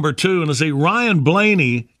down to number 2. And I see Ryan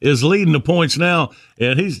Blaney is leading the points now,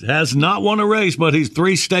 and he has not won a race, but he's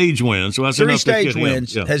 3 stage wins. So that's 3 enough stage to get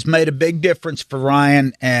wins him. Yeah. has made a big difference for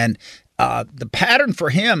Ryan. And the pattern for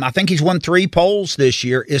him, I think he's won 3 poles this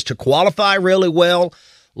year, is to qualify really well,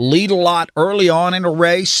 lead a lot early on in a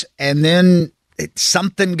race, and then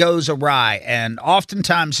something goes awry. And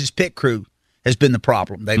oftentimes his pit crew has been the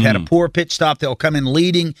problem. They've had a poor pit stop. They'll come in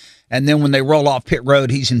leading, and then when they roll off pit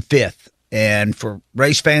road, he's in 5th. And for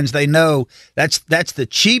race fans, they know that's the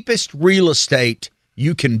cheapest real estate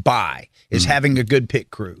you can buy is having a good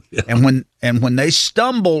pit crew. Yeah. And when they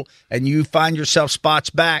stumble and you find yourself spots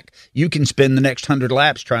back, you can spend the next 100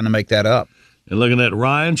 laps trying to make that up. And looking at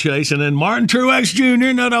Ryan Chase, and then Martin Truex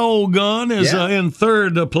Jr., that old gun, is in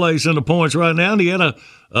 3rd place in the points right now. And he had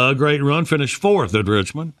a great run, finished 4th at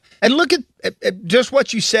Richmond. And look at just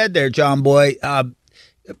what you said there, John Boy.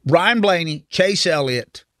 Ryan Blaney, Chase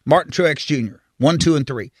Elliott, Martin Truex Jr., 1, 2, and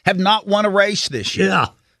 3, have not won a race this year. Yeah.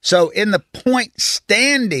 So in the point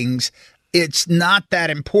standings, it's not that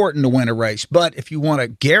important to win a race. But if you want to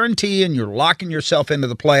guarantee and you're locking yourself into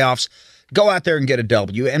the playoffs, go out there and get a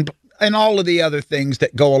W. And all of the other things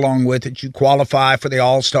that go along with it, you qualify for the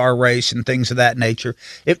All-Star race and things of that nature.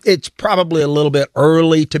 It's probably a little bit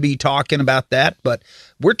early to be talking about that, but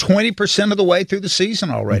we're 20% of the way through the season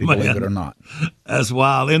already, believe it or not. That's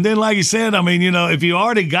wild. And then, like you said, I mean, if you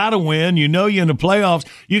already got a win, you're in the playoffs,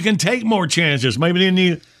 you can take more chances maybe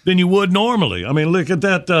than you would normally. I mean, look at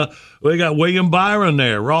that. We got William Byron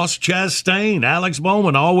there, Ross Chastain, Alex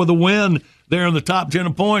Bowman, all with a win. They're in the top 10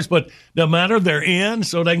 of points, but no matter, they're in,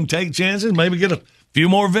 so they can take chances, maybe get a few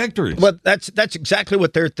more victories. Well, that's exactly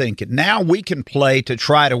what they're thinking. Now we can play to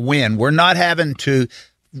try to win. We're not having to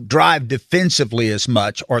drive defensively as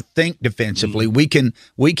much or think defensively. We can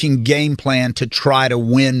game plan to try to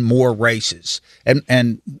win more races.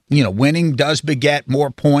 And winning does beget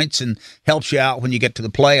more points and helps you out when you get to the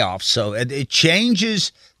playoffs. So it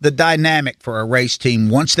changes the dynamic for a race team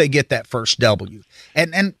once they get that first W.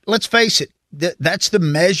 And let's face it, that's the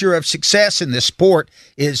measure of success in this sport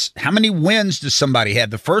is how many wins does somebody have?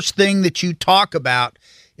 The first thing that you talk about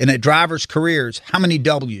in a driver's career is how many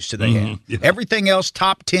W's do they have? Yeah. Everything else,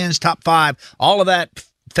 top 10s, top 5, all of that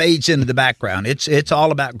fades into the background. It's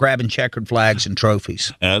all about grabbing checkered flags and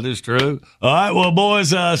trophies. That is true. All right, well,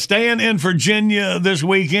 boys, staying in Virginia this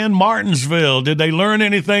weekend, Martinsville. Did they learn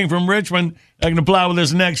anything from Richmond that can apply with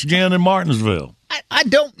this next gen in Martinsville? I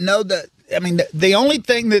don't know that. I mean, the only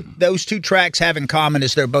thing that those 2 tracks have in common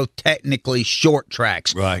is they're both technically short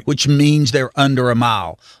tracks, right? Which means they're under a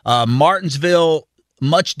mile. Martinsville,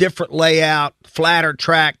 much different layout, flatter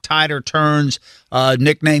track, tighter turns,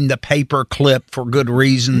 nicknamed the paper clip for good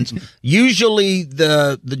reasons. Usually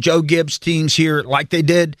the Joe Gibbs teams here, like they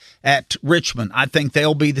did at Richmond, I think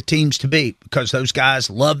they'll be the teams to beat because those guys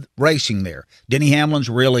love racing there. Denny Hamlin's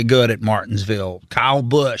really good at Martinsville. Kyle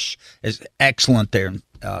Busch is excellent there.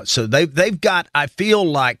 So they've got, I feel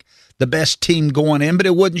like, the best team going in, but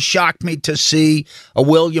it wouldn't shock me to see a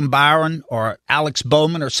William Byron or Alex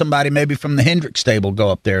Bowman or somebody maybe from the Hendrick stable go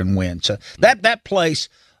up there and win. So that place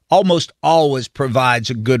almost always provides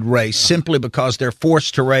a good race simply because they're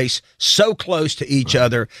forced to race so close to each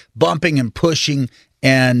other, bumping and pushing.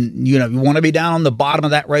 And, you want to be down on the bottom of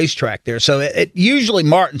that racetrack there. So it usually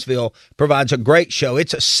Martinsville provides a great show.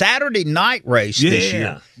 It's a Saturday night race this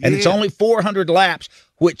year, and it's only 400 laps,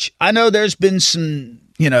 which I know there's been some,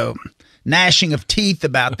 gnashing of teeth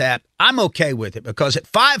about that. I'm okay with it because at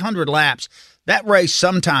 500 laps, that race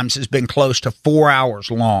sometimes has been close to 4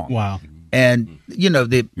 hours long. Wow. And,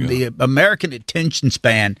 the American attention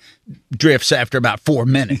span drifts after about 4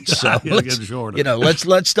 minutes. So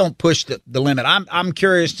let's don't push the limit. I'm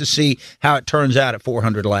curious to see how it turns out at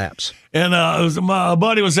 400 laps. And my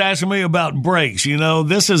buddy was asking me about brakes.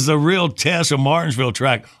 This is the real test of Martinsville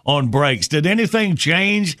track on brakes. Did anything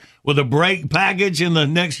change with the brake package in the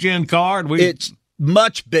next gen car? It's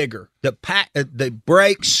much bigger. The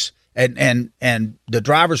brakes and the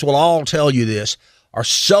drivers will all tell you this, are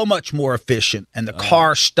so much more efficient, and the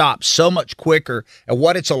car stops so much quicker. And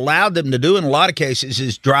what it's allowed them to do in a lot of cases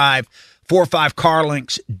is drive 4 or 5 car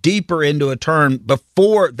lengths deeper into a turn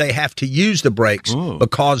before they have to use the brakes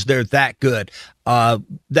because they're that good.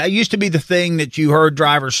 That used to be the thing that you heard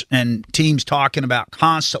drivers and teams talking about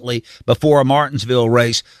constantly before a Martinsville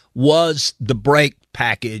race was the brake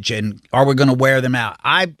package, and are we going to wear them out?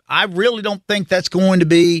 I really don't think that's going to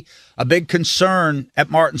be a big concern at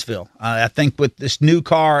Martinsville. I think with this new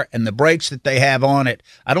car and the brakes that they have on it,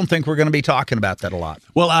 I don't think we're going to be talking about that a lot.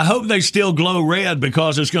 Well, I hope they still glow red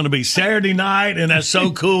because it's going to be Saturday night, and that's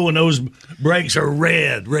so cool when those brakes are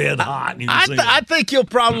red hot. I think you'll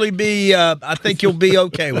probably be. I think you'll be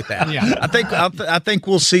okay with that. Yeah. I think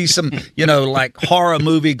we'll see some, like horror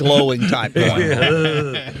movie glowing type going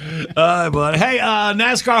on. All right, bud. Hey,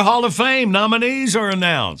 NASCAR Hall of Fame nominees are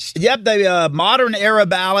announced. Yep, the modern era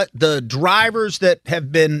ballot. The drivers that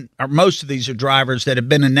have been, or most of these are drivers that have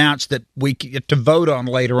been announced that we get to vote on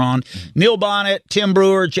later on. Neil Bonnet, Tim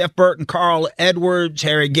Brewer, Jeff Burton, Carl Edwards,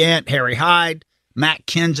 Harry Gant, Harry Hyde, Matt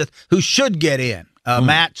Kenseth, who should get in.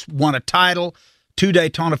 Matt's won a title, 2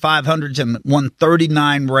 Daytona 500s, and won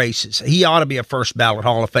 39 races. He ought to be a first ballot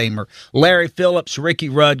Hall of Famer. Larry Phillips, Ricky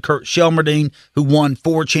Rudd, Kurt Shelmerdine, who won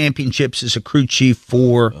 4 championships as a crew chief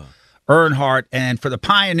for Earnhardt. And for the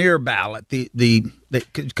Pioneer ballot,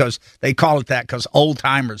 because they call it that because old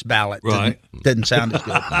timers ballot didn't sound as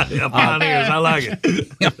good. Yeah, Pioneers, I like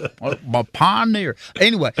it. A Pioneer.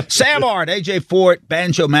 Anyway, Sam Ard, AJ Fort,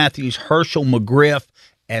 Banjo Matthews, Herschel McGriff,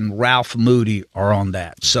 and Ralph Moody are on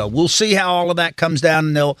that. So we'll see how all of that comes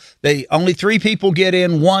down. And only 3 people get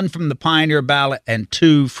in, 1 from the Pioneer ballot and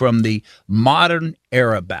 2 from the modern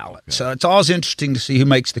era ballot. Okay. So it's always interesting to see who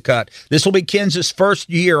makes the cut. This will be Kenseth's first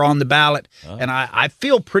year on the ballot, and I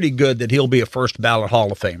feel pretty good that he'll be a first ballot Hall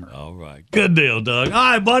of Famer. All right. Good deal, Doug. All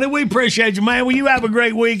right, buddy, we appreciate you, man. Well, you have a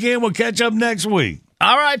great weekend. We'll catch up next week.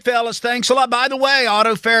 All right, fellas. Thanks a lot. By the way,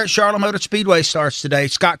 Auto Fair at Charlotte Motor Speedway starts today.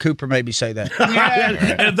 Scott Cooper maybe say that.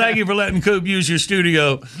 And thank you for letting Coop use your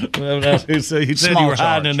studio. He said you were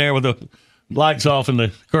hiding in there with the lights off and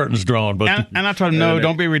the curtains drawn. But and I told him, no,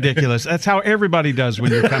 don't be ridiculous. That's how everybody does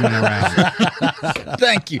when you're coming around.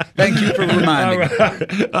 Thank you. Thank you for reminding me.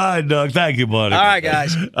 All right, Doug. Thank you, buddy. All right,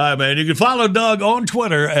 guys. All right, man. You can follow Doug on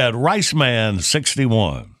Twitter at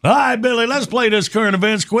RiceMan61. All right, Billy, let's play this current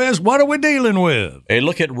events quiz. What are we dealing with? A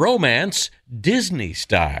look at romance, Disney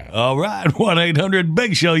style. All right,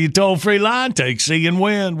 1-800-BIG-SHOW, you toll-free line. Take C and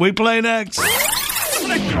win. We play next.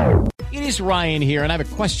 It is Ryan here, and I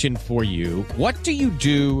have a question for you. What do you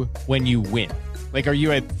do when you win? Like, are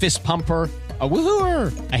you a fist pumper, a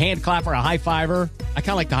woohooer, a hand clapper, a high fiver? I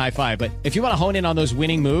kind of like the high five, but if you want to hone in on those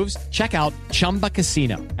winning moves, check out Chumba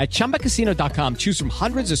Casino. At ChumbaCasino.com, choose from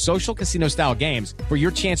hundreds of social casino-style games for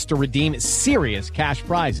your chance to redeem serious cash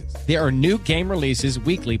prizes. There are new game releases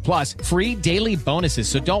weekly, plus free daily bonuses,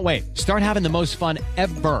 so don't wait. Start having the most fun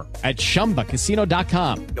ever at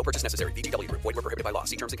ChumbaCasino.com. No purchase necessary. VGW. Void where prohibited by law.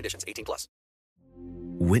 See terms and conditions. 18+.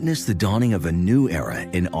 Witness the dawning of a new era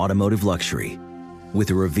in automotive luxury with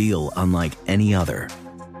a reveal unlike any other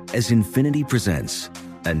as Infiniti presents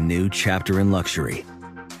a new chapter in luxury,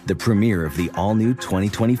 the premiere of the all-new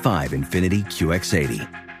 2025 Infiniti QX80.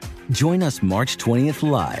 Join us March 20th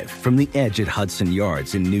live from the Edge at Hudson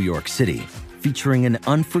Yards in New York City, featuring an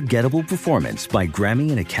unforgettable performance by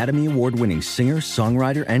Grammy and Academy Award-winning singer,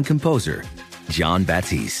 songwriter, and composer, Jon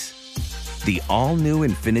Batiste. The all-new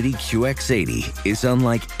Infiniti QX80 is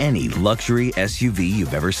unlike any luxury SUV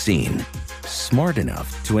you've ever seen. Smart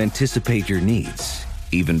enough to anticipate your needs,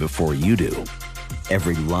 even before you do.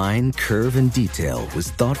 Every line, curve, and detail was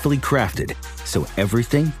thoughtfully crafted, so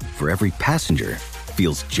everything for every passenger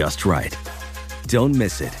feels just right. Don't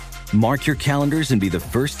miss it. Mark your calendars and be the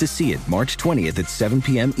first to see it March 20th at 7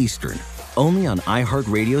 p.m. Eastern, only on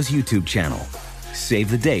iHeartRadio's YouTube channel. Save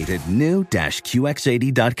the date at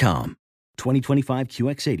new-QX80.com. 2025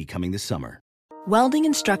 QX80 coming this summer. Welding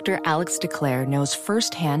instructor Alex DeClaire knows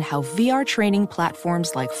firsthand how VR training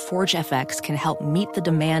platforms like ForgeFX can help meet the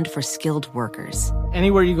demand for skilled workers.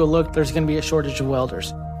 Anywhere you go look, there's going to be a shortage of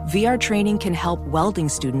welders. VR training can help welding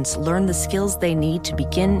students learn the skills they need to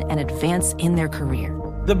begin and advance in their career.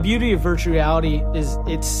 The beauty of virtual reality is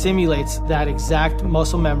it simulates that exact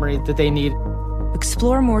muscle memory that they need.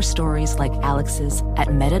 Explore more stories like Alex's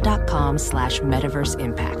at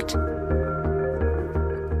meta.com/metaverseimpact.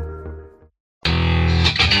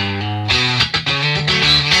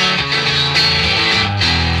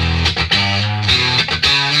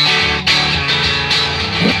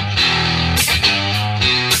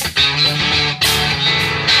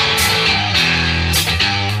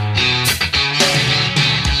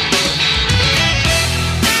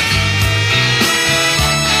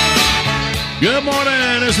 Good morning.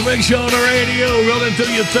 It's a big show on the radio rolling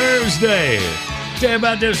through your Thursday. Tell you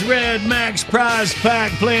about this Red Max prize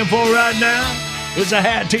pack playing for right now. It's a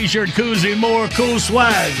hat, t-shirt, koozie, and more cool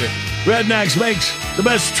swag. Red Max makes the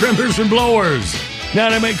best trimmers and blowers.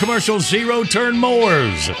 Now they make commercial zero-turn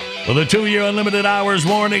mowers. with a 2-year unlimited hours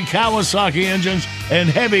warranty, Kawasaki engines, and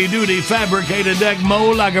heavy-duty fabricated deck.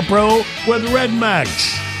 Mow like a pro with Red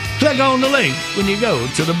Max. Click on the link when you go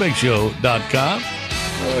to thebigshow.com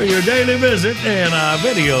for your daily visit and our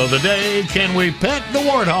video of the day. Can we pet the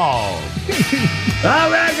warthog?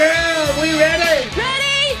 All right, girl, we ready?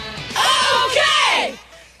 Ready? Okay!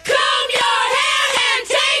 Comb your hair and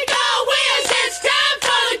take a whiz. It's time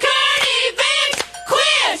for the current events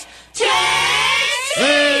quiz. Text.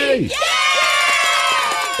 Hey!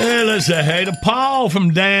 Hey, let's say hey to Paul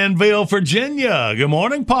from Danville, Virginia. Good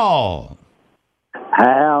morning, Paul.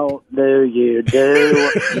 How do you do,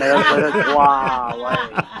 Mrs. Wiley?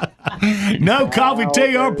 No coffee,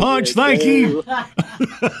 tea, or punch, thank you.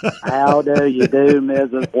 How do you do,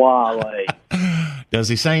 Mrs. Wiley? Does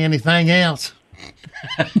he say anything else?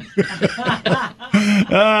 All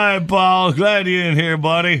right, Paul. Glad you're in here,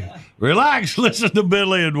 buddy. Relax, listen to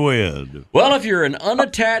Billy and Win. Well, if you're an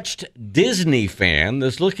unattached Disney fan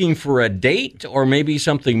that's looking for a date or maybe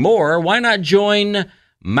something more, why not join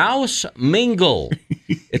Mouse Mingle?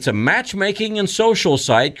 It's a matchmaking and social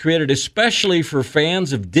site created especially for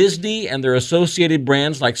fans of Disney and their associated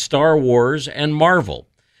brands like Star Wars and Marvel.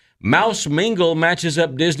 Mouse Mingle matches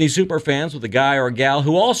up Disney superfans with a guy or gal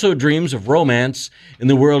who also dreams of romance in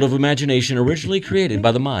the world of imagination originally created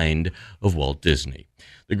by the mind of Walt Disney.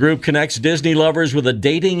 The group connects Disney lovers with a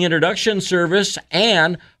dating introduction service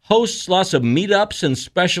and hosts lots of meetups and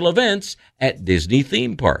special events at Disney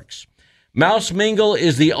theme parks. Mouse Mingle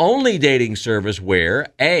is the only dating service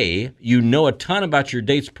where, A, you know a ton about your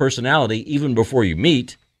date's personality even before you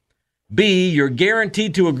meet, B, you're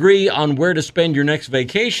guaranteed to agree on where to spend your next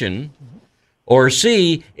vacation, or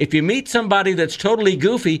C, if you meet somebody that's totally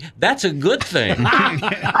goofy, that's a good thing.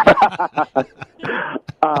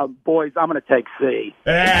 Boys, I'm going to take C.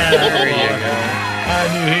 Yeah, there you go. I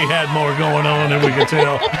knew he had more going on than we could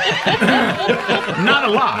tell. Not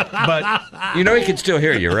a lot, but you know he can still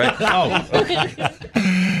hear you, right? Oh,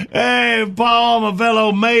 Hey, Paul, my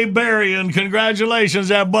fellow Mayberian, congratulations,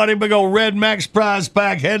 that buddy. Big old Red Max prize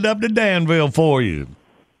pack heading up to Danville for you.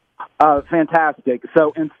 Fantastic.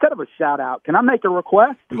 So instead of a shout-out, can I make a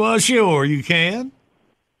request? Well, sure, you can.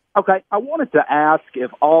 Okay, I wanted to ask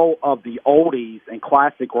if all of the oldies and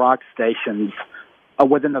classic rock stations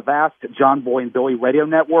within the vast John Boy and Billy radio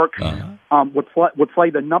network would play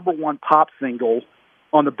the number one pop single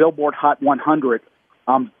on the Billboard Hot 100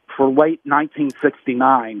 for late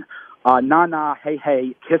 1969, "Na Na Hey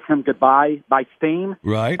Hey Kiss Him Goodbye" by Steam.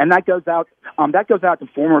 Right. And that goes out to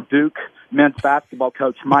former Duke men's basketball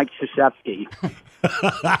coach Mike Krzyzewski.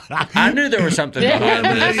 I knew there was something behind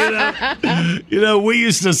this. You know, we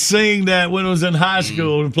used to sing that when I was in high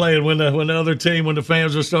school and playing when the other team, when the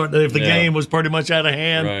fans were starting, if the game was pretty much out of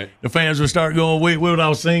hand, the fans would start going, we would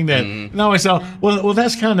all sing that. And I always thought, well,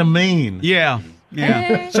 that's kind of mean. Yeah.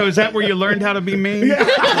 So is that where you learned how to be mean?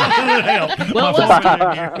 Well,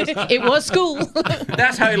 it was school.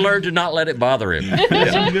 That's how he learned to not let it bother him.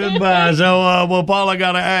 Goodbye. So, well, Paul, I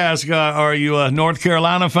got to ask, are you a North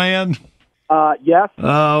Carolina fan? Yes.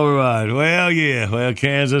 All right. Well, yeah. Well,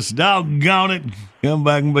 Kansas, doggone it. Come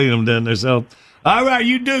back and beat them, didn't they? So, all right,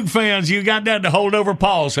 you Duke fans, you got that to hold over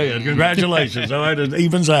Paul's head. Congratulations. All right, it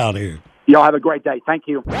evens out here. Y'all have a great day. Thank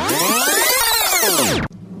you.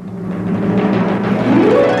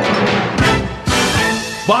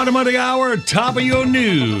 Bottom of the hour, top of your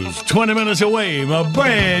news. 20 minutes away, my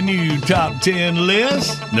brand new top 10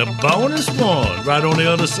 list. The bonus one right on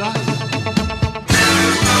the other side.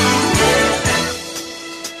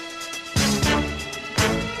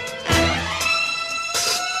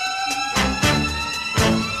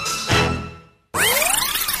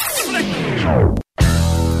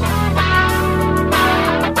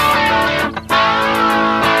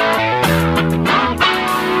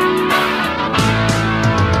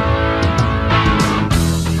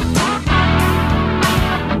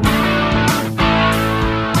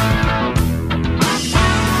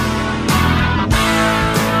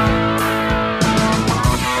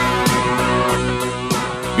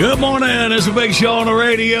 Good morning. It's a big show on the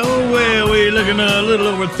radio. Well, we're looking at a little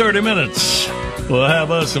over 30 minutes. We'll have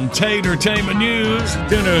us some tater-tainment news.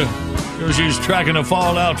 Dinner, she's tracking the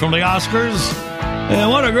fallout from the Oscars. And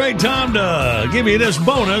what a great time to give you this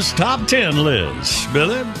bonus top 10 list.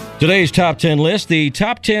 Billy? Today's top 10 list, the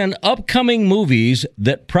top 10 upcoming movies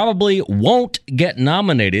that probably won't get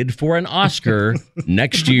nominated for an Oscar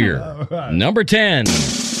next year. Right. Number 10,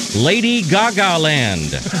 Lady Gaga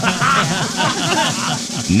Land.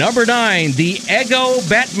 Number 9, the Eggo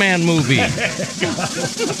Batman movie.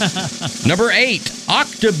 Number 8,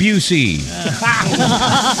 Octobussy.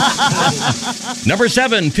 Number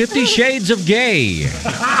 7, 50 Shades of Gay.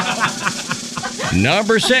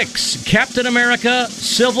 Number 6, Captain America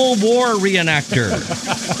Civil War reenactor.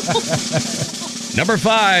 Number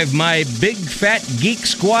 5, my big fat geek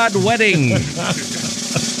squad wedding.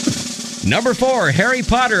 Number 4, Harry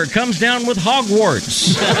Potter comes down with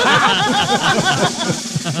Hogwarts.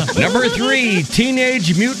 Number 3,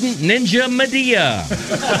 Teenage Mutant Ninja Medea.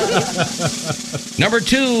 Number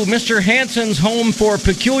 2, Mr. Hansen's Home for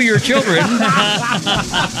Peculiar Children.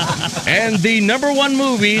 And the number 1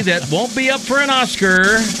 movie that won't be up for an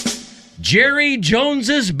Oscar, Jerry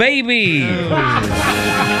Jones's Baby.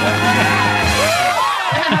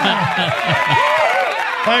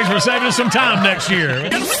 Thanks for saving us some time next year.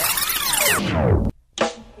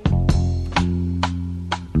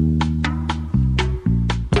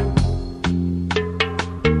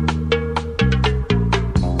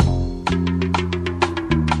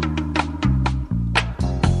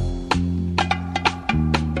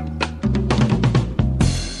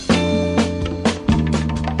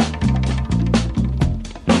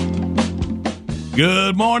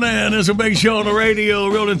 Good morning. It's a big show on the radio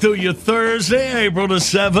rolling through you Thursday, April the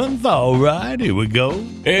 7th. All right, here we go.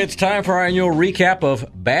 It's time for our annual recap of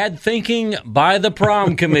Bad Thinking by the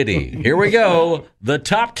Prom Committee. Here we go. The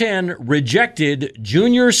top 10 rejected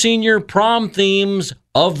junior-senior prom themes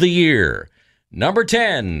of the year. Number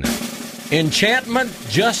 10, enchantment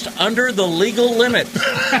just under the legal limit.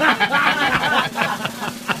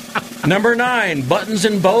 Number 9, buttons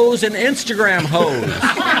and bows and Instagram hoes.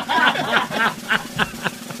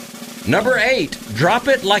 Number 8, drop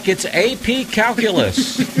it like it's AP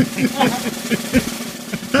Calculus.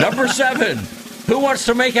 Number 7, who wants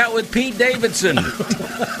to make out with Pete Davidson?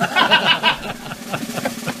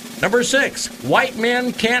 Number 6, white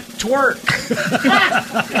men can't twerk.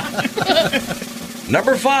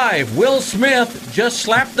 Number 5, Will Smith just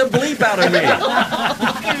slapped the bleep out of me.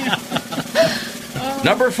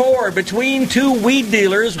 Number 4, between two weed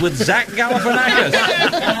dealers with Zach Galifianakis.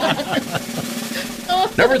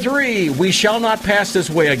 Number 3, we shall not pass this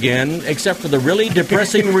way again, except for the really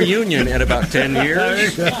depressing reunion in about 10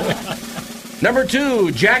 years. Number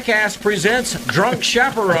 2, Jackass presents Drunk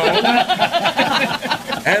Chaperone.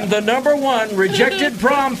 And the number 1 rejected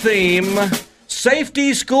prom theme,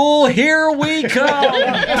 Safety School, Here We Come.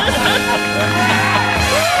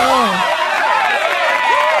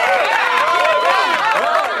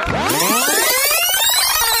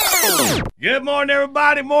 Good morning,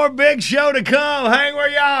 everybody. More big show to come. Hang where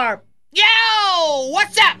you are. Yo,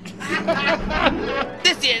 what's up?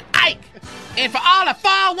 This is Ike. And for all the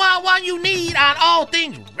 411 you need on all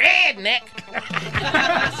things redneck,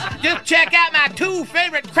 just check out my 2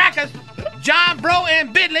 favorite crackers, John Bro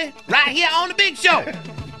and Bidley, right here on the Big Show.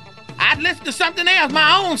 I'd listen to something else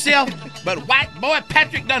my own self, but white boy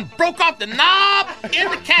Patrick done broke off the knob in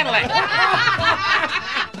the Cadillac.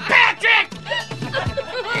 Patrick!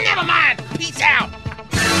 Never mind. Peace out.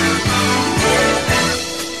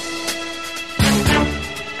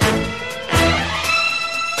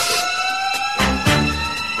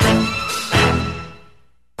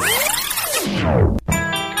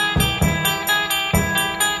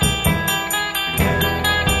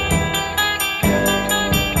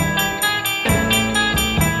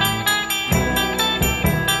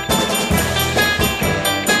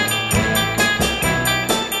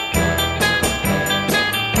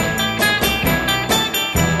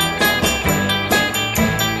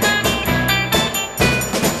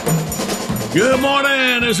 Good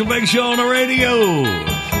morning. It's a big show on the radio. All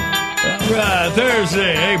right,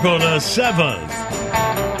 Thursday, April the 7th.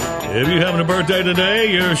 If you're having a birthday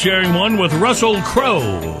today, you're sharing one with Russell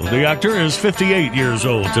Crowe. The actor is 58 years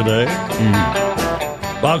old today.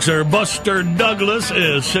 Boxer Buster Douglas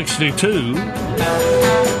is 62.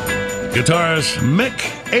 Guitarist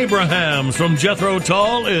Mick Abrahams from Jethro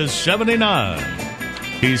Tull is 79.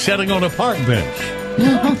 He's sitting on a park bench.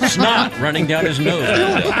 Snot running down his nose.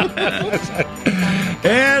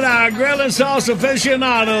 And our grill and sauce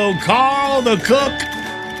aficionado, Carl the Cook.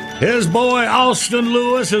 His boy, Austin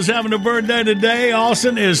Lewis, is having a birthday today.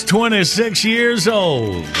 Austin is 26 years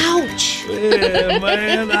old. Ouch. Yeah,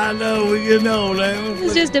 man, I know. We get old.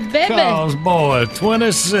 It's just a baby. Carl's boy,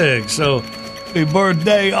 26. So, happy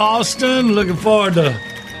birthday, Austin. Looking forward to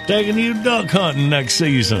taking you duck hunting next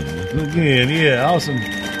season. Again, yeah, Austin.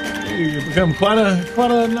 You've become quite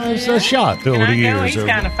a nice shot over the years. He's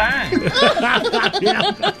kind of fine.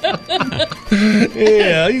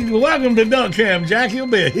 Yeah, welcome to Duck Camp, Jack. You'll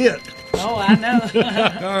be a hit. Oh, I know.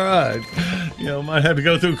 All right. You know, might have to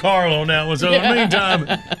go through Carl on that one. So in the meantime,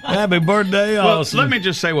 happy birthday, Austin. Well, let me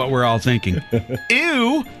just say what we're all thinking.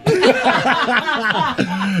 Ew.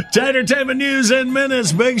 Entertainment news in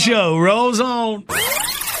minutes. Big show rolls on.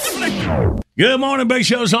 Good morning, Big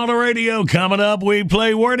Show's on the radio. Coming up, we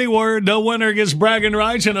play Wordy Word. The winner gets bragging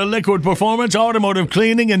rights and a Liquid Performance automotive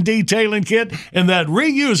cleaning and detailing kit in that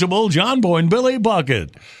reusable John Boy and Billy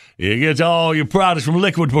bucket. You get all your products from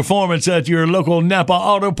Liquid Performance at your local Napa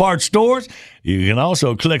Auto Parts stores. You can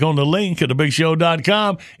also click on the link at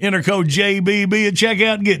thebigshow.com, enter code JBB at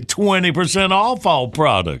checkout and get 20% off all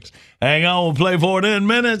products. Hang on, we'll play for it in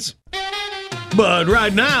minutes. But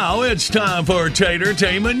right now, it's time for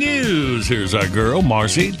Tatertainment News. Here's our girl,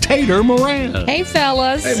 Marcy Tater Moran. Hey,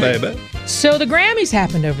 fellas. Hey, baby. So the Grammys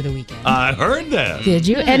happened over the weekend. I heard that. Did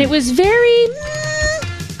you? And it was very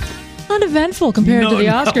uneventful compared to the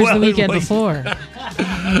Oscars the weekend before.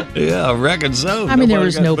 Yeah, I reckon so. I mean, there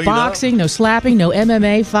was no boxing, no slapping, no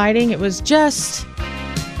MMA fighting. It was just,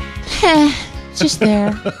 just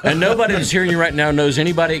there. And nobody that's hearing you right now knows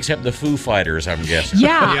anybody except the Foo Fighters, I'm guessing. Yeah,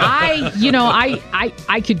 I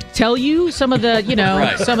could tell you some of the,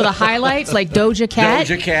 Right. some of the highlights, like Doja Cat.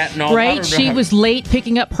 Doja Cat and all right? that. She was late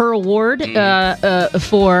picking up her award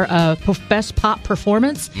for Best Pop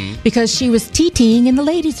Performance because she was TTing in the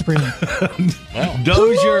ladies' room.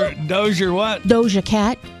 Doja what? Doja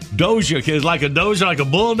Cat. Doja is like a dozer, like a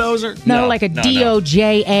bulldozer? No, like a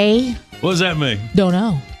DOJA. What does that mean? Don't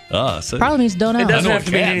know. So Probably means don't know. It doesn't have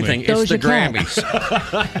to mean anything. It's the Doja Cat. Grammys.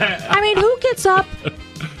 I mean, who gets up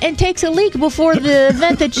and takes a leak before the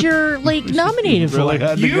event that you're nominated for?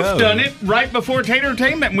 You've done it right before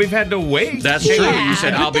Tatertainment, and we've had to wait. That's true. You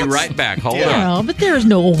said, I'll be right back. Hold on. No, but there's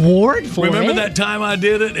no award for Remember it. that time I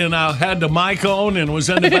did it and I had the mic on and was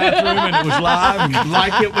in the bathroom and it was live?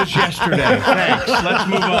 Like it was yesterday. Thanks. Let's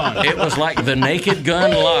move on. It was like the Naked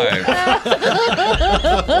Gun live.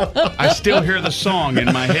 I still hear the song in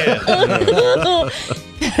my head.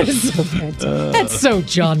 That is so fantastic. That's so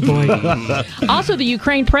John Boy. Also, the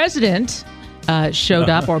Ukraine president showed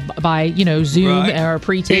up, or by Zoom Right. or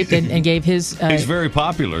pre-taped, and gave his. He's very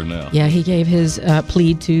popular now. Yeah, he gave his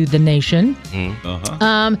plea to the nation.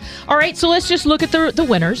 Uh-huh. All right, so let's just look at the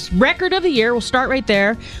winners. Record of the year, we'll start right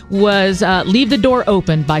there, was Leave the Door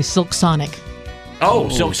Open by Silk Sonic. Oh,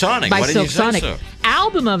 Silk Sonic. By Why did Silk you say Sonic. so?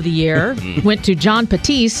 Album of the year went to John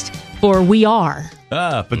Batiste for We Are.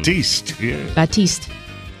 Batiste. Yeah. Batiste.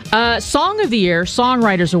 Song of the Year,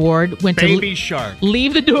 Songwriters Award, went Baby to Shark.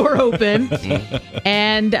 Leave the Door Open.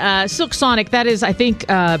 And Silk Sonic, that is, I think,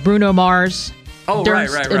 Bruno Mars. Oh,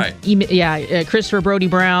 Durst, right. Christopher Brody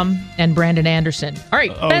Brown and Brandon Anderson. All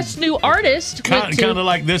right, Best New Artist. Kind of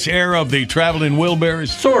like this era of the Traveling Wilburys.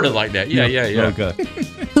 Sort of like that. Yeah. Okay.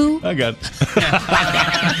 Who? I got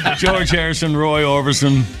it. George Harrison, Roy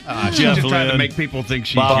Orbison, Jeff just trying to Lynne, make people think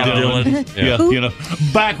she's Bob young. Dylan. Yeah,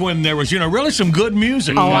 back when there was, really some good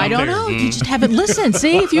music. Oh, out I don't there. know. You just haven't listened.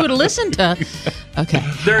 See, if you would have listened to... Okay.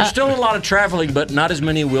 There's still a lot of traveling, but not as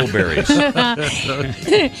many Wilburys.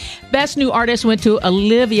 Best New Artist went to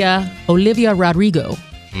Olivia Rodrigo.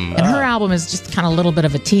 And her album is just kind of a little bit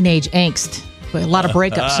of a teenage angst. With a lot of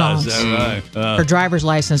breakup songs. Is that right? Her driver's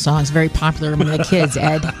license songs, very popular among the kids,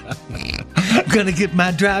 Ed. I'm going to get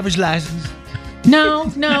my driver's license. No,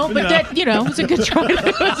 but that, it's a good try.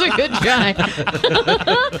 It was a good try.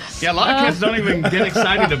 Yeah, a lot of kids don't even get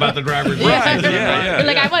excited about the driver's license. They're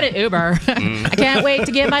like, I want an Uber. I can't wait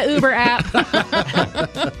to get my Uber app.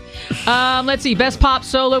 Let's see. Best Pop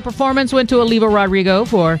Solo Performance went to Olivia Rodrigo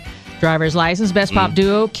for Driver's License. Best Pop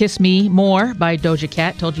Duo, Kiss Me More by Doja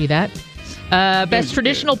Cat. Told you that. Best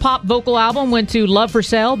Traditional Pop Vocal Album went to Love for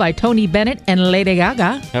Sale by Tony Bennett and Lady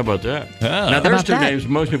Gaga. How about that? Now, there's two names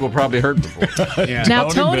most people probably heard before. Now,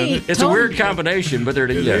 Tony... It's a weird combination, but they're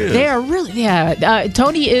together. They are really... Yeah.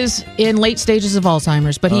 Tony is in late stages of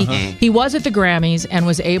Alzheimer's, but he was at the Grammys and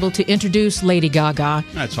was able to introduce Lady Gaga,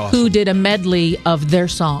 That's awesome. who did a medley of their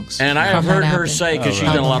songs. And I have from heard that her album. say, because she's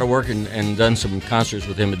done a lot of work and done some concerts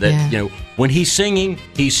with him, that, when he's singing,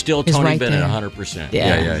 he's still He's Tony right Bennett there. 100%.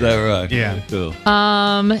 Yeah. Is that right? Yeah. Cool.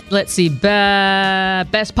 Let's see.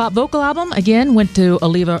 Best Pop Vocal Album, again, went to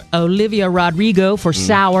Olivia Rodrigo for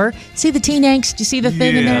Sour. See the teen angst? Do you see the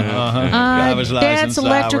thing in there? Driver's Dance license,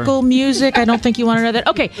 electrical music. I don't think you want to know that.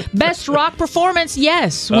 Okay. Best Rock Performance,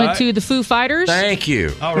 went to the Foo Fighters. Thank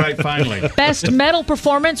you. All right, finally. Best Metal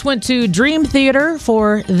Performance went to Dream Theater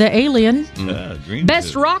for The Alien.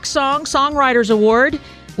 Best Rock Song, Songwriters Award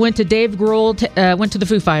went to Dave Grohl, went to the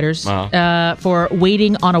Foo Fighters for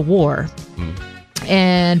Waiting on a War.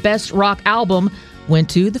 And Best Rock Album went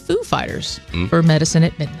to the Foo Fighters for Medicine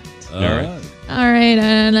at Midnight. All right. All right,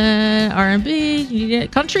 and R&B,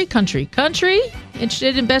 country.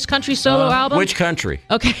 Interested in Best Country Solo Album? Which country?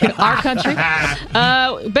 Okay, our country.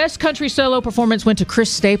 Best Country Solo Performance went to Chris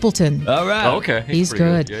Stapleton. All right. Okay. He's pretty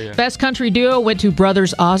good. Yeah. Best Country Duo went to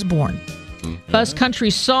Brothers Osborne. Best Country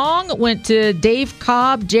Song went to Dave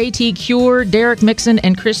Cobb, J.T. Cure, Derek Mixon,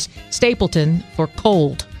 and Chris Stapleton for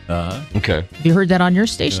Cold. Okay. Have you heard that on your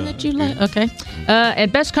station that you like? Okay.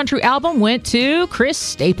 And Best Country Album went to Chris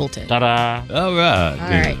Stapleton. Ta-da. All right. All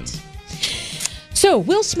right. So,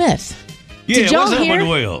 Will Smith. Yeah, Did y'all what's up hear? with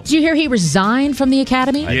Will? Did you hear he resigned from the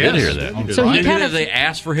Academy? I did hear that. So he kind did of they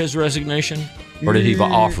ask for his resignation, or did he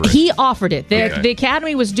offer it? He offered it. Okay. The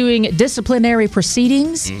Academy was doing disciplinary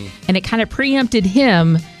proceedings, and it kind of preempted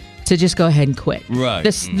him to just go ahead and quit. Right.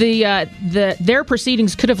 Their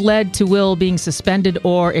proceedings could have led to Will being suspended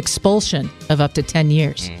or expulsion of up to 10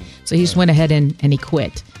 years. So he just went ahead and he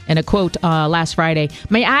quit. In a quote last Friday,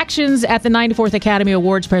 "My actions at the 94th Academy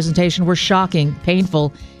Awards presentation were shocking,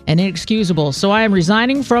 painful, and inexcusable. So I am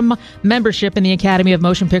resigning from membership in the Academy of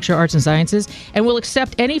Motion Picture Arts and Sciences and will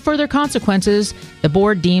accept any further consequences the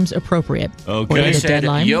board deems appropriate." Okay. He said,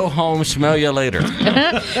 "Yo home, smell you later."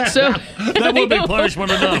 So that would be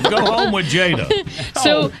punishment enough. Go home with Jada.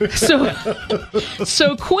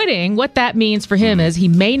 So quitting, what that means for him is he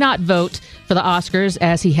may not vote for the Oscars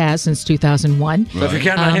as he has since 2001. So if you're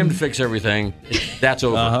counting on him to fix everything, that's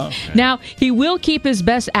over. Now, he will keep his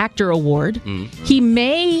Best Actor award. He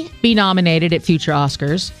may be nominated at future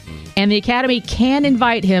Oscars, and the Academy can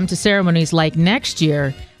invite him to ceremonies like next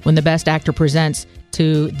year when the Best Actor presents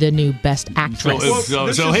to the new Best Actress.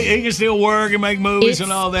 So he can still work and make movies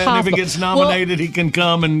and all that. And if he gets nominated, he can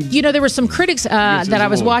come and... You know, there were some critics that I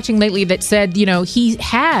was watching lately that said, you know, he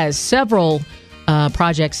has several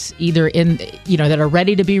projects either in, you know, that are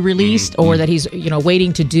ready to be released or that he's, you know,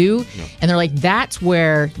 waiting to do. And they're like, that's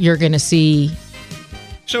where you're going to see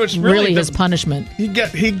so it's really his punishment.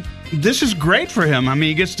 This is great for him. I mean,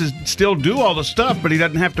 he gets to still do all the stuff, but he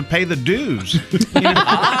doesn't have to pay the dues.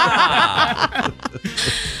 I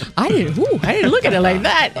didn't look at it like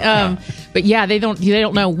that. But yeah, they don't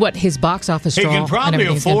know what his box office draw. He can probably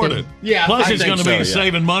afford it. Yeah, plus I he's going to be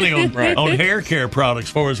saving money on on hair care products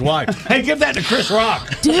for his wife. Hey, give that to Chris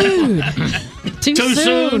Rock, dude. Too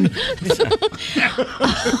soon.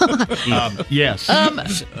 Yes.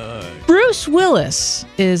 Bruce Willis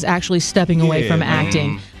is actually stepping away from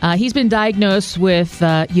acting. He's been diagnosed with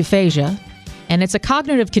aphasia, and it's a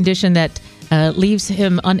cognitive condition that leaves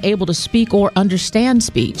him unable to speak or understand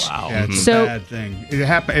speech. Wow, yeah, it's a bad thing.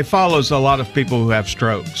 It follows a lot of people who have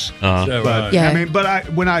strokes. But Yeah. I mean,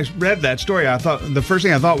 when I read that story, I thought the first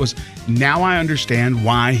thing I thought was, now I understand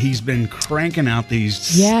why he's been cranking out these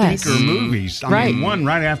stinker movies. I mean, one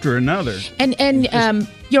right after another. And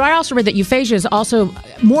you know, I also read that aphasia is also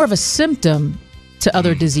more of a symptom to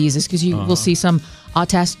other diseases because you will see some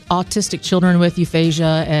autistic children with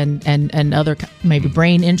aphasia and other maybe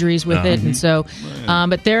brain injuries with it, and so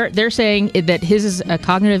but they're saying that his is a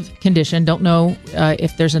cognitive condition. Don't know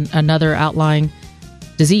if there's another outlying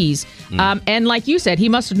disease. And like you said, he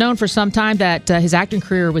must have known for some time that his acting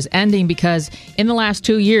career was ending because in the last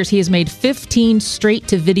 2 years he has made 15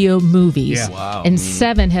 straight-to-video movies, and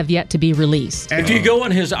 7 have yet to be released. If you go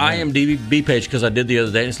on his IMDb page, because I did the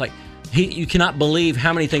other day, it's like, you cannot believe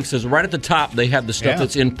how many things. Says right at the top, they have the stuff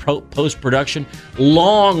that's in post-production.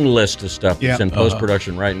 Long list of stuff that's in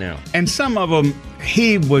post-production right now. And some of them,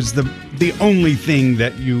 he was the only thing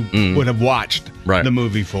that you would have watched the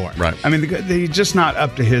movie for. Right. I mean, they're just not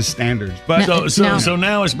up to his standards. But So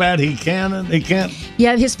now it's bad. He can't.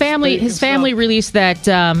 Yeah, his family released that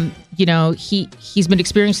you know he's been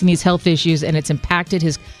experiencing these health issues and it's impacted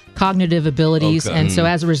his cognitive abilities, and so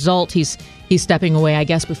as a result, he's stepping away. I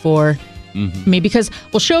guess before. I mean, because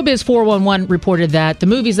Showbiz 411 reported that the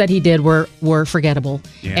movies that he did were forgettable,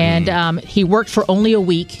 and he worked for only a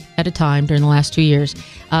week at a time during the last 2 years.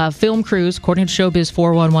 Film crews, according to Showbiz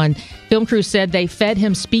 411, film crews said they fed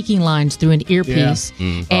him speaking lines through an earpiece,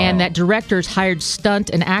 and that directors hired stunt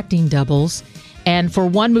and acting doubles. And for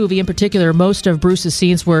one movie in particular, most of Bruce's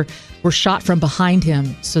scenes were shot from behind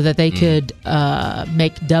him so that they could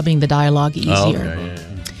make dubbing the dialogue easier.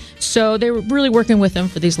 So they were really working with him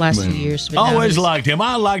for these last 2 years. But always liked him.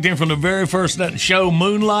 I liked him from the very first show,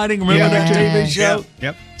 Moonlighting. Remember that TV show?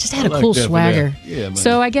 Yep. Just had a cool swagger. Yeah,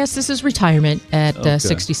 so I guess this is retirement at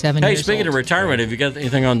 67 years Hey, speaking old. of retirement, have you got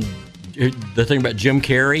anything on the thing about Jim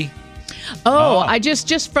Carrey? I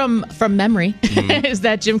just from memory is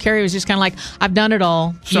that Jim Carrey was just kind of like, I've done it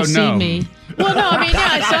all. You've seen me. Well, no, I mean, yeah,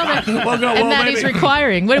 I saw that. And that he's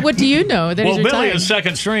requiring. What do you know that he's retiring? Billy is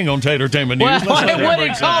second string on Tatertainment News. Well, I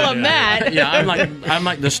wouldn't call him that. Yeah, I'm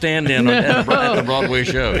like the stand-in at the Broadway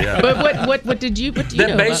show. Yeah. But what do you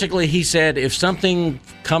know? Basically, he said if something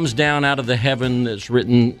comes down out of the heaven that's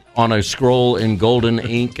written on a scroll in golden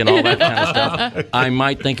ink and all that kind of stuff, I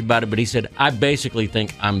might think about it. But he said, I basically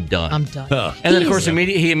think I'm done. I'm done. And then, of course,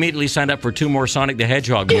 he immediately signed up for 2 more Sonic the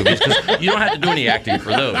Hedgehog movies because you don't have to do any acting for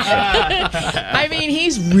those. So. I mean,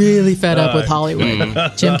 he's really fed up with Hollywood.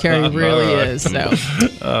 Jim Carrey really is. So,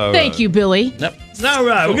 thank you, Billy. Yep. All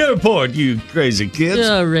right, well, good report, you crazy kids.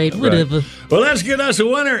 All right, whatever. Well, let's get us a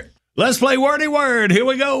winner. Let's play Wordy Word. Here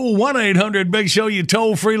we go. 1-800-BIG-SHOW, you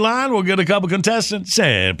toll-free line. We'll get a couple contestants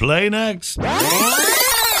and play next.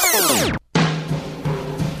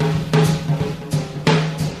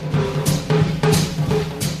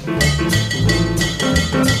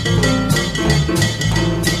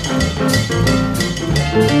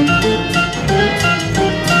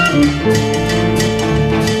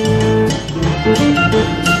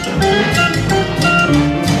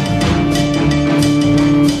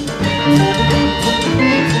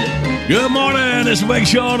 Good morning. It's Big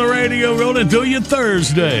Show on the radio, rolling through your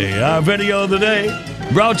Thursday. Our video of the day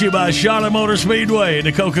brought to you by Charlotte Motor Speedway,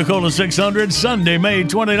 the Coca-Cola 600, Sunday, May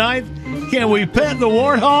 29th. Can we pet the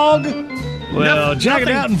warthog? Well, check it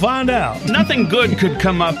out and find out. Nothing good could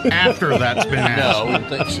come up after that's been asked. No, I wouldn't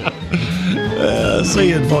think so.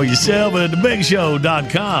 See it for yourself at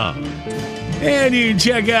thebigshow.com. And you can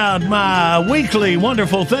check out my weekly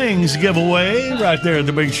Wonderful Things giveaway right there at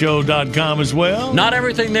thebigshow.com as well. Not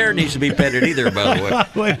everything there needs to be petted either, by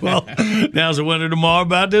the way. Well, now's a winner tomorrow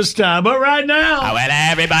about this time. But right now... Oh, well,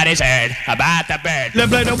 everybody's heard about the bird.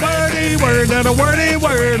 Let's play the wordy word and a wordy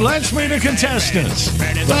word. Let's meet the contestants.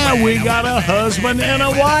 Well, we got a husband and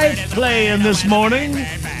a wife playing this morning.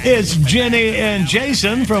 It's Jenny and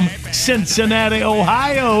Jason from Cincinnati,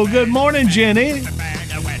 Ohio. Good morning, Jenny.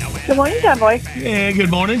 Good morning, John Boy. Yeah,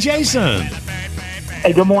 good morning, Jason.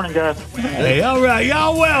 Hey, good morning, guys. Hey, all right,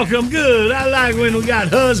 y'all welcome. Good. I like when we got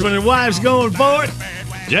husband and wives going for it.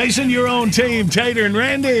 Jason, you're on team Tater and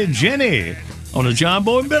Randy. Jenny on the John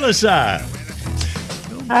Boy and Billy side.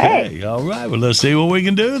 Okay, Hey. all right. Well, let's see what we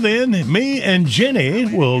can do then. Me and Jenny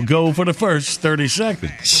will go for the first 30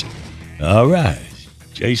 seconds. All right.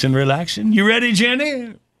 Jason, relaxing. You ready,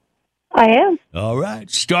 Jenny? I am. All right.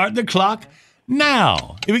 Start the clock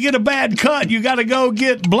now. If you get a bad cut, you got to go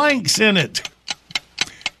get blanks in it.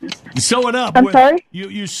 You sew it up. I'm sorry?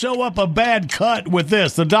 You sew up a bad cut with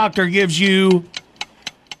this. The doctor gives you...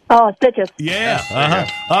 Oh, stitches. Yeah. Uh-huh.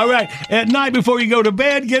 All right. At night before you go to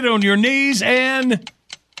bed, get on your knees and...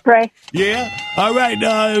 Pray. Yeah. All right.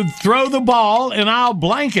 Throw the ball, and I'll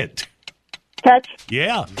blanket. Catch.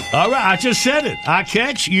 Yeah. All right. I just said it. I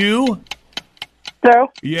catch you. Throw.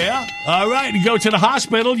 Yeah. All right. You go to the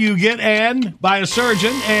hospital. You get by a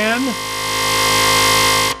surgeon and...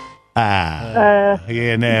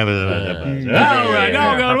 Yeah, never. All right.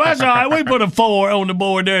 That's all right. We put a 4 on the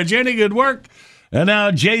board there. Jenny, good work. And now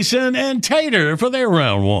Jason and Tater for their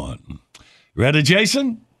round 1. Ready,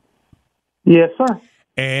 Jason? Yes, sir.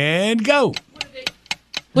 And go.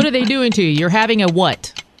 What are they doing to you? You're having a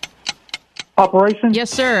what? Operation?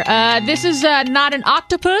 Yes, sir. This is not an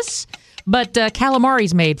octopus, but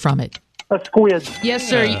calamari's made from it. A squid. Yes,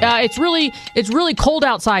 sir. It's really cold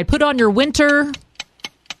outside. Put on your winter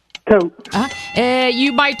coat.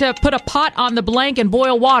 You might put a pot on the blank and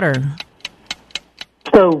boil water.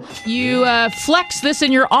 Stove. You flex this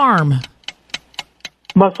in your arm.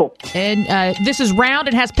 Muscle. And this is round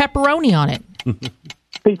and has pepperoni on it.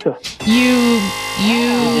 Pizza. You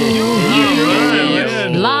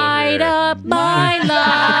light up my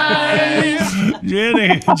life.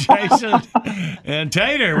 Jenny, Jason, and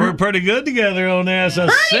Tater, we're pretty good together on there. So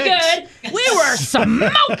Pretty good. We were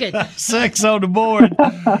smoking. 6 on the board.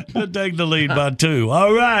 Could take the lead by 2.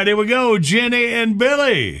 All right, here we go. Jenny and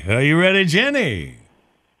Billy. Are you ready, Jenny?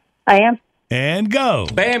 I am. And go.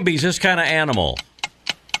 Bambi's this kind of animal.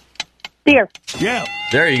 Deer. Yeah.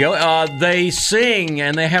 There you go. They sing,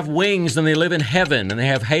 and they have wings, and they live in heaven, and they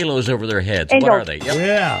have halos over their heads. Angels. What are they? Yep.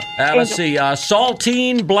 Yeah. Let's see.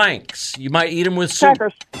 Saltine blanks. You might eat them with soup.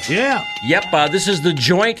 Crackers. Yeah. Yep. This is the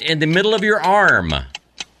joint in the middle of your arm.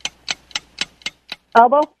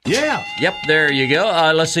 Elbow. Yeah. Yep. There you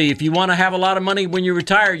go. Let's see. If you want to have a lot of money when you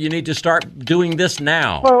retire, you need to start doing this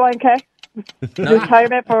now. 401k. No.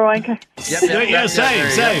 Retirement 401k. Yep,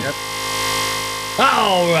 same. Yep.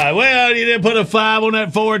 All right. Well, you did put a 5 on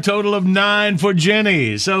that 4, total of 9 for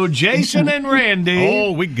Jenny. So Jason and Randy.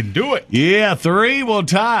 Oh, we can do it. Yeah, 3 will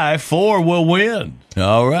tie, 4 will win.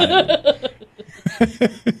 All right.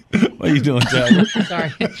 What are you doing, Tyler?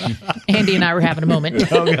 Sorry. Andy and I were having a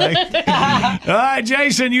moment. Okay. All right,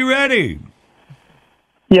 Jason, you ready?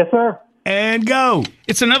 Yes, sir. And go.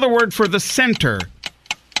 It's another word for the center.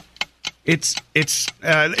 It's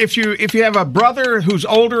if you have a brother who's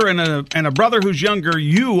older and a brother who's younger,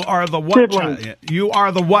 you are the what child? You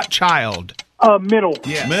are the what child? Middle.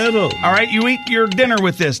 Yes. Middle. All right, you eat your dinner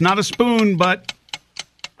with this, not a spoon, but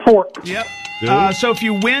fork. Yep. So if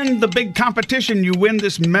you win the big competition, you win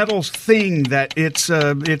this metal thing that it's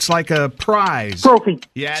like a prize. Trophy.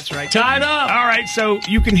 Yeah, that's right. Tied up. All right, so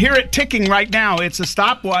you can hear it ticking right now. It's a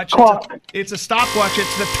stopwatch. Clock. It's a stopwatch.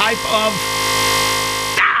 It's the type of.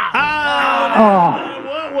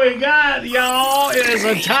 What we got, y'all, is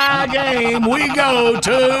a tie game. We go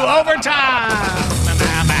to overtime.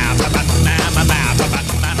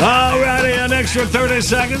 Alrighty, an extra 30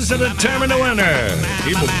 seconds to determine the winner.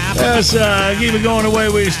 Let's keep it going the way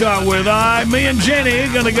we start with. All right, me and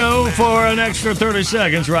Jenny going to go for an extra 30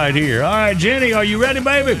 seconds right here. All right, Jenny, are you ready,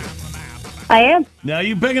 baby? I am. Now,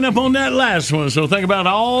 you picking up on that last one, so think about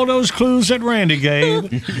all those clues that Randy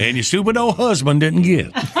gave and your stupid old husband didn't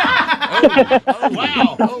get. Wow,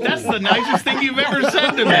 that's the nicest thing you've ever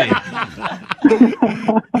said to me.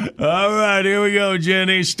 All right, here we go,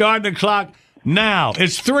 Jenny. Start the clock now.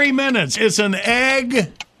 It's 3 minutes. It's an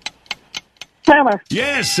egg. Summer.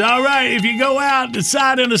 Yes, all right. If you go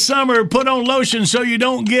outside in the summer, put on lotion so you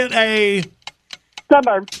don't get a...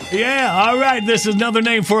 Suburb. Yeah, all right. This is another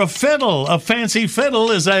name for a fiddle. A fancy fiddle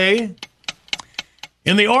is a...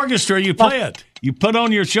 In the orchestra, you play it. You put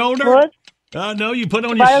on your shoulder. Wood. No, you put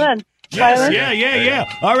on your... Violin. Yes, Violin. yeah.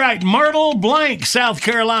 All right, Myrtle Blank, South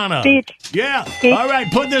Carolina. Beach. Yeah. Beach. All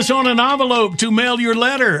right, put this on an envelope to mail your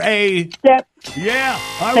letter. Step. Yeah,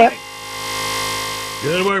 all Step. right.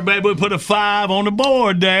 Good work, baby. We put a 5 on the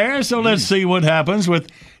board there, so let's see what happens with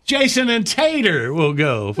Jason and Tater. We'll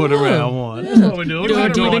go for the round one. That's what we do. You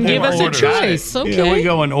didn't give us a choice. Okay. Yeah, we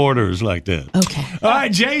go in orders like that. Okay. All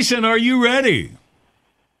right, Jason, are you ready?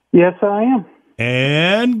 Yes, I am.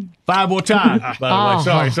 And 5 will tie, by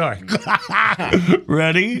the way. Sorry.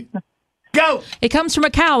 Ready? Go. It comes from a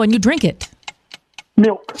cow and you drink it.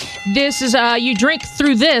 Milk. This is you drink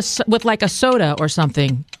through this with like a soda or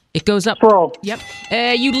something. It goes up. Straw. Yep.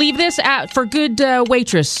 You leave this out for good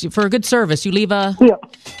waitress, for a good service. You leave a... Yep.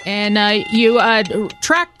 And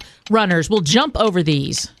track runners will jump over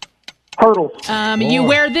these. Hurdles. You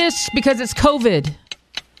wear this because it's COVID.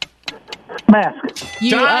 Mask.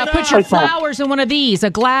 You put your flowers in one of these, a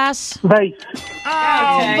glass. Vase.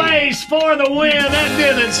 Oh, base for the win. That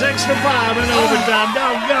did it. 6-5 in overtime.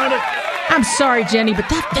 Doggone it. I'm sorry, Jenny, but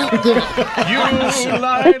that felt good. You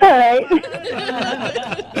lied.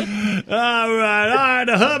 All right.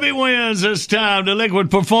 The hubby wins this time. The liquid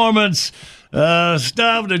performance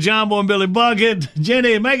stuff, the John Boy and Billy Bucket.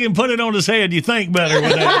 Jenny, make him put it on his head. You think better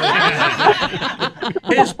with that.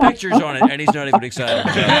 His picture's on it, and he's not even excited.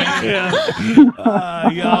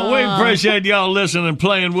 Y'all, we appreciate y'all listening and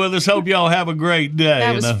playing with us. Hope y'all have a great day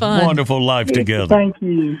That was and a fun. wonderful life together. Thank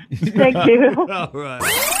you. Thank you. All right.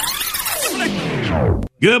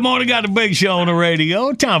 Good morning. Got a big show on the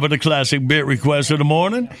radio. Time for the classic bit request of the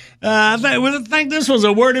morning. I think this was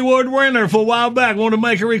a Wordy Word winner for a while back. Want to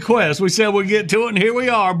make a request. We said we'd get to it, and here we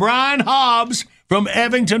are. Brian Hobbs from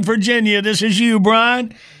Evington, Virginia. This is you,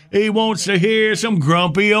 Brian. He wants to hear some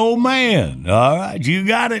grumpy old man. All right, you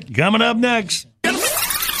got it. Coming up next.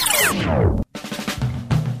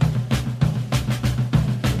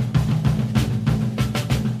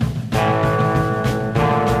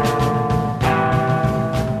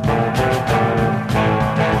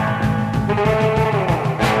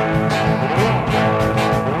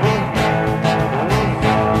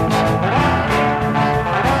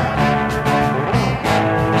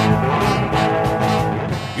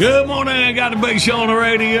 Good morning. I got a big show on the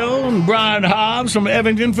radio. And Brian Hobbs from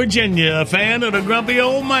Evington, Virginia, a fan of the grumpy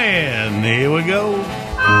old man. Here we go.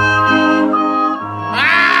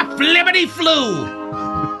 Flippity flu.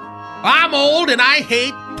 I'm old and I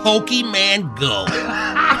hate Pokemon Go.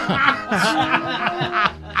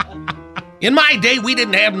 In my day, we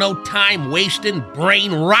didn't have no time wasting,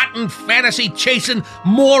 brain rotting, fantasy chasing,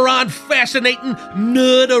 moron fascinating,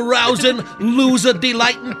 nerd arousing, loser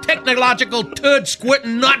delighting, technological turd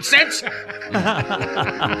squirting nonsense.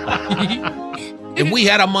 If we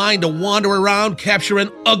had a mind to wander around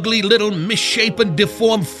capturing ugly little misshapen,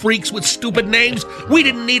 deformed freaks with stupid names, we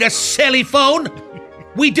didn't need a celly phone.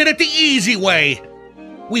 We did it the easy way.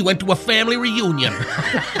 We went to a family reunion.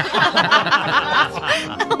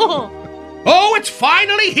 Oh, it's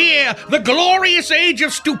finally here! The glorious age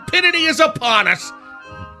of stupidity is upon us.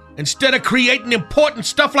 Instead of creating important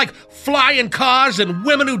stuff like flying cars and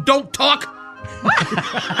women who don't talk,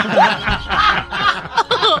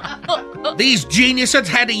 These geniuses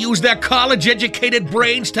had to use their college-educated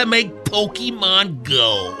brains to make Pokemon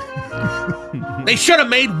Go. They should have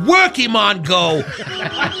made Workymon Go,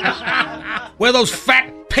 where those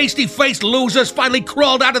fat, pasty-faced losers finally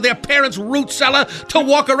crawled out of their parents' root cellar to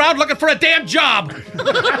walk around looking for a damn job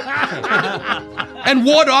and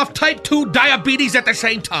ward off type 2 diabetes at the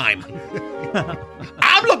same time.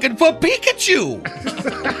 I'm looking for Pikachu.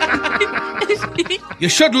 You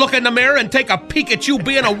should look in the mirror and take a Pikachu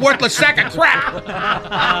being a worthless sack of crap.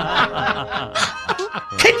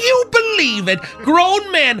 Can you believe it?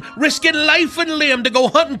 Grown men risking life and limb to go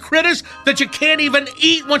hunting critters that you can't even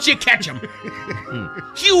eat once you catch them.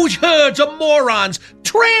 Huge herds of morons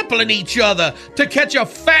trampling each other to catch a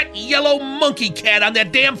fat yellow monkey cat on their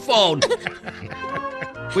damn phone.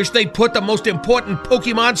 Wish they'd put the most important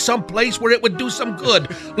Pokemon someplace where it would do some good,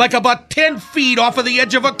 like about 10 feet off of the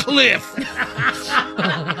edge of a cliff.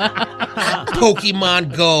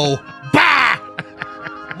 Pokemon Go. Bah!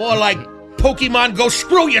 More like Pokemon Go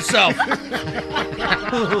screw yourself.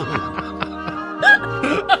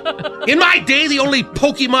 In my day, the only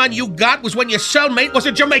Pokemon you got was when your cellmate was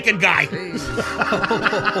a Jamaican guy.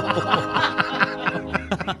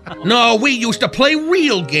 No, we used to play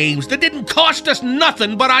real games that didn't cost us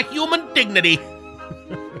nothing but our human dignity.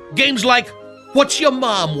 Games like, What's Your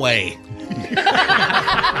Mom Weigh?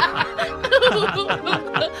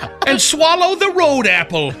 And Swallow the Road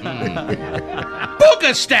Apple.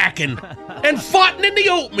 Booger Stacking. And Farting in the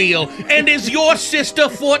Oatmeal. And Is Your Sister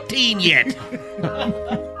 14 Yet?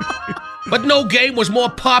 But no game was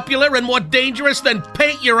more popular and more dangerous than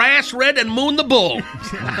Paint Your Ass Red and Moon the Bull.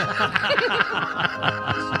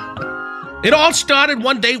 It all started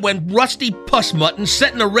one day when Rusty Puss Mutton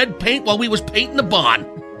set in the red paint while we was painting the barn.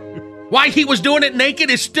 Why he was doing it naked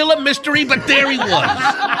is still a mystery, but there he was.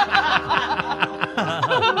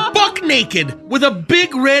 Buck naked with a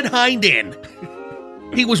big red hind end.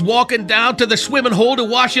 He was walking down to the swimming hole to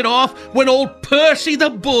wash it off when old Percy the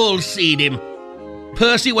Bull seed him.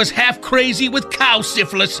 Percy was half crazy with cow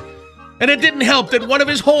syphilis, and it didn't help that one of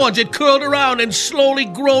his horns had curled around and slowly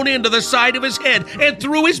grown into the side of his head and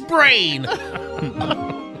through his brain.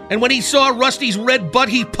 And when he saw Rusty's red butt,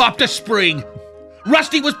 he popped a spring.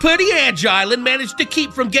 Rusty was pretty agile and managed to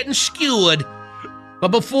keep from getting skewered. But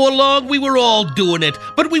before long, we were all doing it.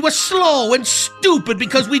 But we were slow and stupid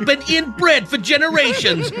because we'd been inbred for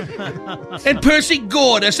generations. And Percy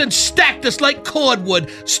gored us and stacked us like cordwood,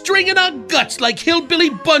 stringing our guts like hillbilly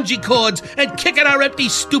bungee cords and kicking our empty,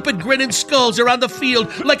 stupid, grinning skulls around the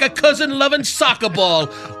field like a cousin-loving soccer ball.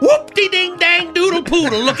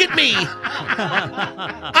 Whoop-de-ding-dang-doodle-poodle, look at me.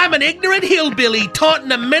 I'm an ignorant hillbilly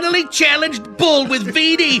taunting a mentally challenged bull with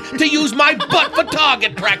VD to use my butt for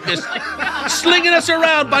target practice, slinging us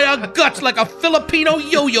around by our guts like a Filipino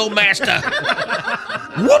yo-yo master.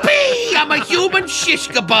 Whoopee! I'm a human shish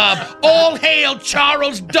kebab. All hail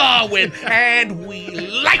Charles Darwin. And we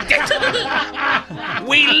liked it.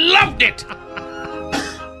 We loved it.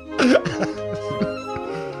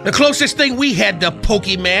 The closest thing we had to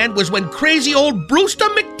Pokemon was when crazy old Brewster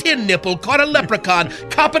McTinnipple caught a leprechaun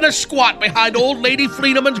copping a squat behind old Lady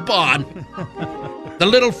Fleenerman's barn. The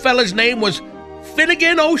little fella's name was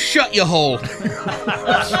Finnegan O'Shut-Ya-Hole.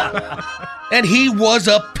 And he was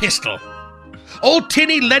a pistol. Old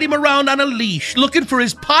Tinny led him around on a leash looking for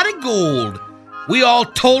his pot of gold. We all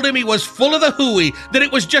told him he was full of the hooey, that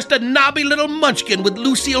it was just a knobby little munchkin with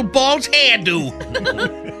Lucille Ball's hairdo.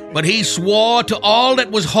 But he swore to all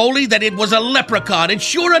that was holy that it was a leprechaun, and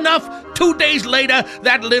sure enough, 2 days later,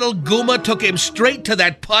 that little goomer took him straight to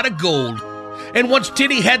that pot of gold. And once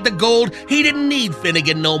Tinny had the gold, he didn't need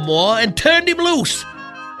Finnegan no more and turned him loose.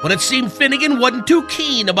 But it seemed Finnegan wasn't too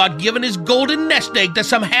keen about giving his golden nest egg to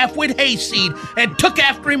some half-wit hayseed and took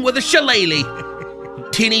after him with a shillelagh.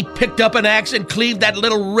 Tinny picked up an axe and cleaved that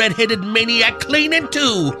little red-headed maniac clean in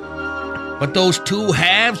two. But those two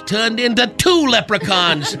halves turned into 2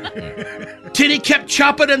 leprechauns. Tinny kept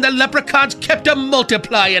chopping and the leprechauns kept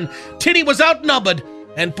multiplying. Tinny was outnumbered,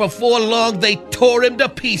 and before long they tore him to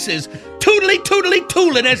pieces,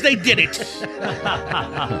 tootly-tootly-tooling as they did it.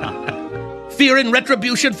 Fearing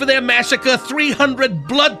retribution for their massacre, 300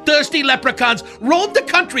 bloodthirsty leprechauns roamed the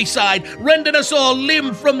countryside, rending us all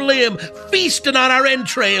limb from limb, feasting on our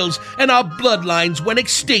entrails, and our bloodlines went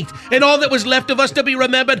extinct, and all that was left of us to be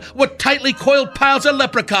remembered were tightly coiled piles of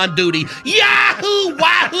leprechaun duty. Yahoo!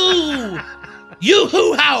 Wahoo!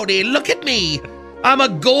 Yoo-hoo howdy, look at me. I'm a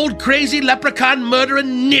gold-crazy leprechaun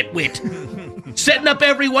murdering nitwit. Setting up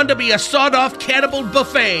everyone to be a sawed-off cannibal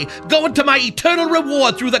buffet, going to my eternal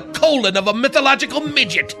reward through the colon of a mythological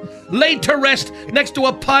midget, laid to rest next to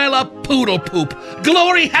a pile of poodle poop.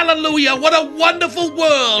 Glory, hallelujah, what a wonderful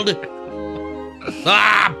world!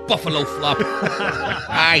 Buffalo Flop.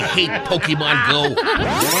 I hate Pokemon Go.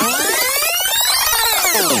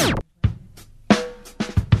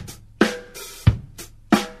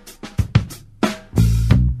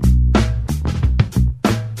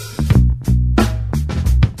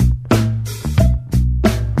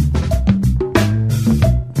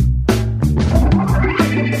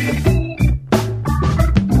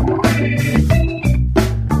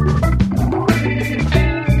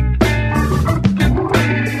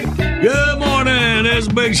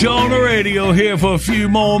 Big Show on the radio here for a few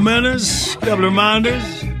more minutes. Couple of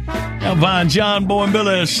reminders. You'll find John Boy and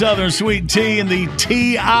Billy's Southern Sweet Tea in the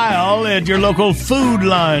tea aisle at your local Food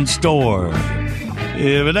Line store.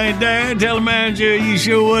 If it ain't there, tell the manager you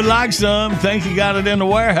sure would like some. Think you got it in the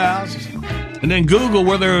warehouse. And then Google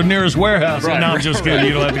where their nearest warehouse is. No, I'm just kidding.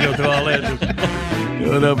 You don't have to go through all that. Just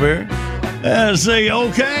do it up here. And see,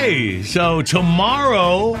 okay. So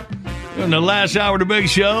tomorrow, in the last hour of the Big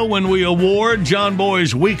Show, when we award John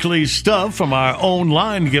Boy's weekly stuff from our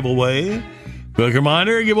online giveaway. Quick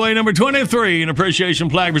reminder, giveaway number 23, an appreciation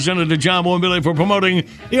plaque presented to John Boy and Billy for promoting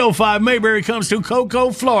the 05 Mayberry comes to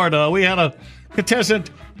Cocoa, Florida. We had a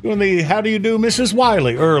contestant doing the How Do You Do, Mrs.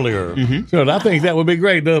 Wiley earlier. So I think that would be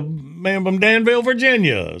great. The man from Danville,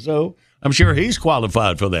 Virginia. So I'm sure he's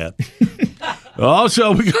qualified for that.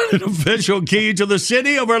 Also, we got an official key to the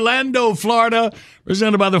city of Orlando, Florida,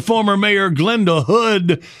 presented by the former mayor, Glenda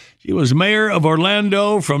Hood. She was mayor of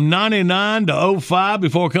Orlando from 99 to 05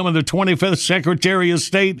 before becoming the 25th Secretary of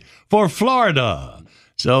State for Florida.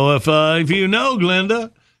 So if you know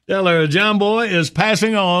Glenda, tell her John Boy is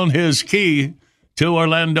passing on his key to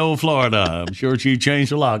Orlando, Florida. I'm sure she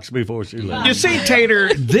changed the locks before she left. You see,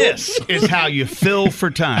 Tater, this is how you fill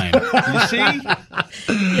for time. You see?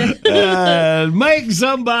 Make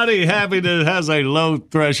somebody happy that has a low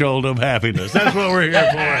threshold of happiness. That's what we're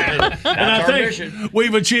here for. And I think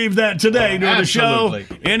we've achieved that today during the show.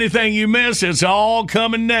 Anything you miss, it's all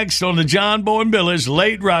coming next on the John Boy and Billy's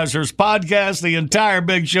Late Risers podcast. The entire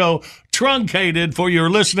Big Show truncated for your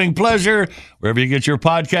listening pleasure, wherever you get your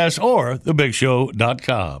podcast or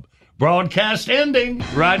thebigshow.com. Broadcast ending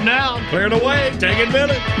right now. Clear it away. Take it,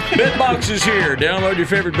 Billy. Bitbox is here. Download your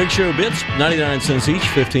favorite Big Show bits. 99 cents each,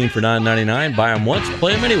 15 for $9.99. Buy them once,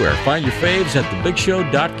 play them anywhere. Find your faves at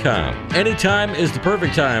thebigshow.com. Anytime is the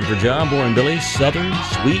perfect time for John Boy and Billy's Southern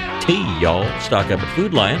Sweet Tea, y'all. Stock up at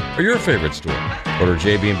Food Lion or your favorite store. Order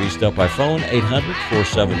JB&B Stuff by phone,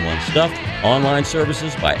 800-471-STUFF. Online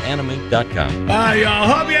services by anime.com. Y'all.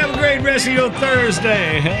 Hope you have a great rest of your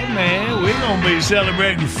Thursday. Hey, man, we're going to be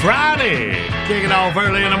celebrating Friday. Kick it off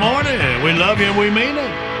early in the morning. We love you and we mean it.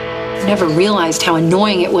 I never realized how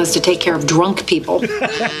annoying it was to take care of drunk people.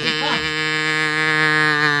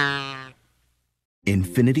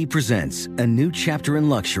 Infiniti presents a new chapter in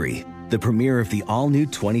luxury, the premiere of the all-new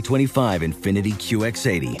 2025 Infiniti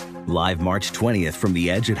QX80, live March 20th from the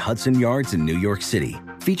Edge at Hudson Yards in New York City,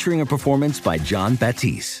 featuring a performance by John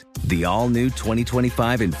Batiste. The all-new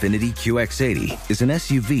 2025 Infiniti QX80 is an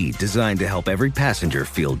SUV designed to help every passenger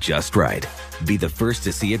feel just right. Be the first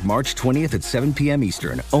to see it March 20th at 7 p.m.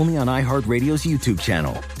 Eastern, only on iHeartRadio's YouTube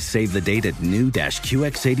channel. Save the date at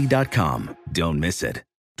new-QX80.com. Don't miss it.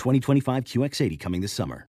 2025 QX80 coming this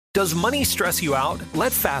summer. Does money stress you out?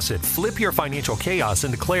 Let Facet flip your financial chaos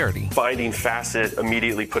into clarity. Finding Facet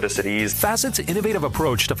immediately put us at ease. Facet's innovative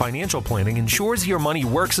approach to financial planning ensures your money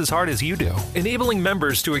works as hard as you do, enabling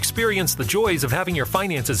members to experience the joys of having your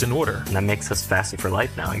finances in order. And that makes us Facet for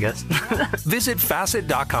life now, I guess. Visit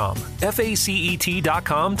Facet.com,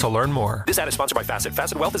 FACET.com to learn more. This ad is sponsored by Facet.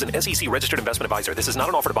 Facet Wealth is an SEC registered investment advisor. This is not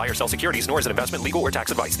an offer to buy or sell securities, nor is it investment, legal, or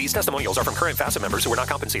tax advice. These testimonials are from current Facet members who are not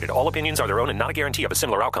compensated. All opinions are their own and not a guarantee of a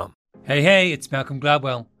similar outcome. Hey, it's Malcolm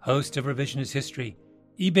Gladwell, host of Revisionist History.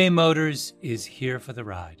 eBay Motors is here for the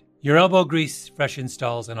ride. Your elbow grease, fresh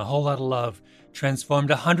installs, and a whole lot of love transformed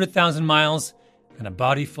 100,000 miles and a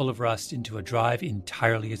body full of rust into a drive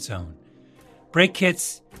entirely its own. Brake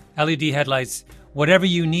kits, LED headlights, whatever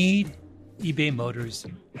you need, eBay Motors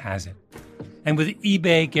has it. And with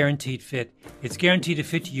eBay Guaranteed Fit, it's guaranteed to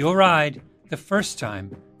fit your ride the first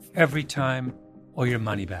time, every time, or your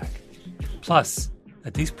money back. Plus,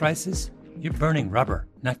 at these prices, you're burning rubber,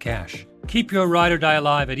 not cash. Keep your ride or die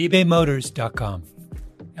alive at ebaymotors.com.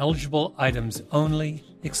 Eligible items only.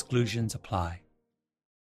 Exclusions apply.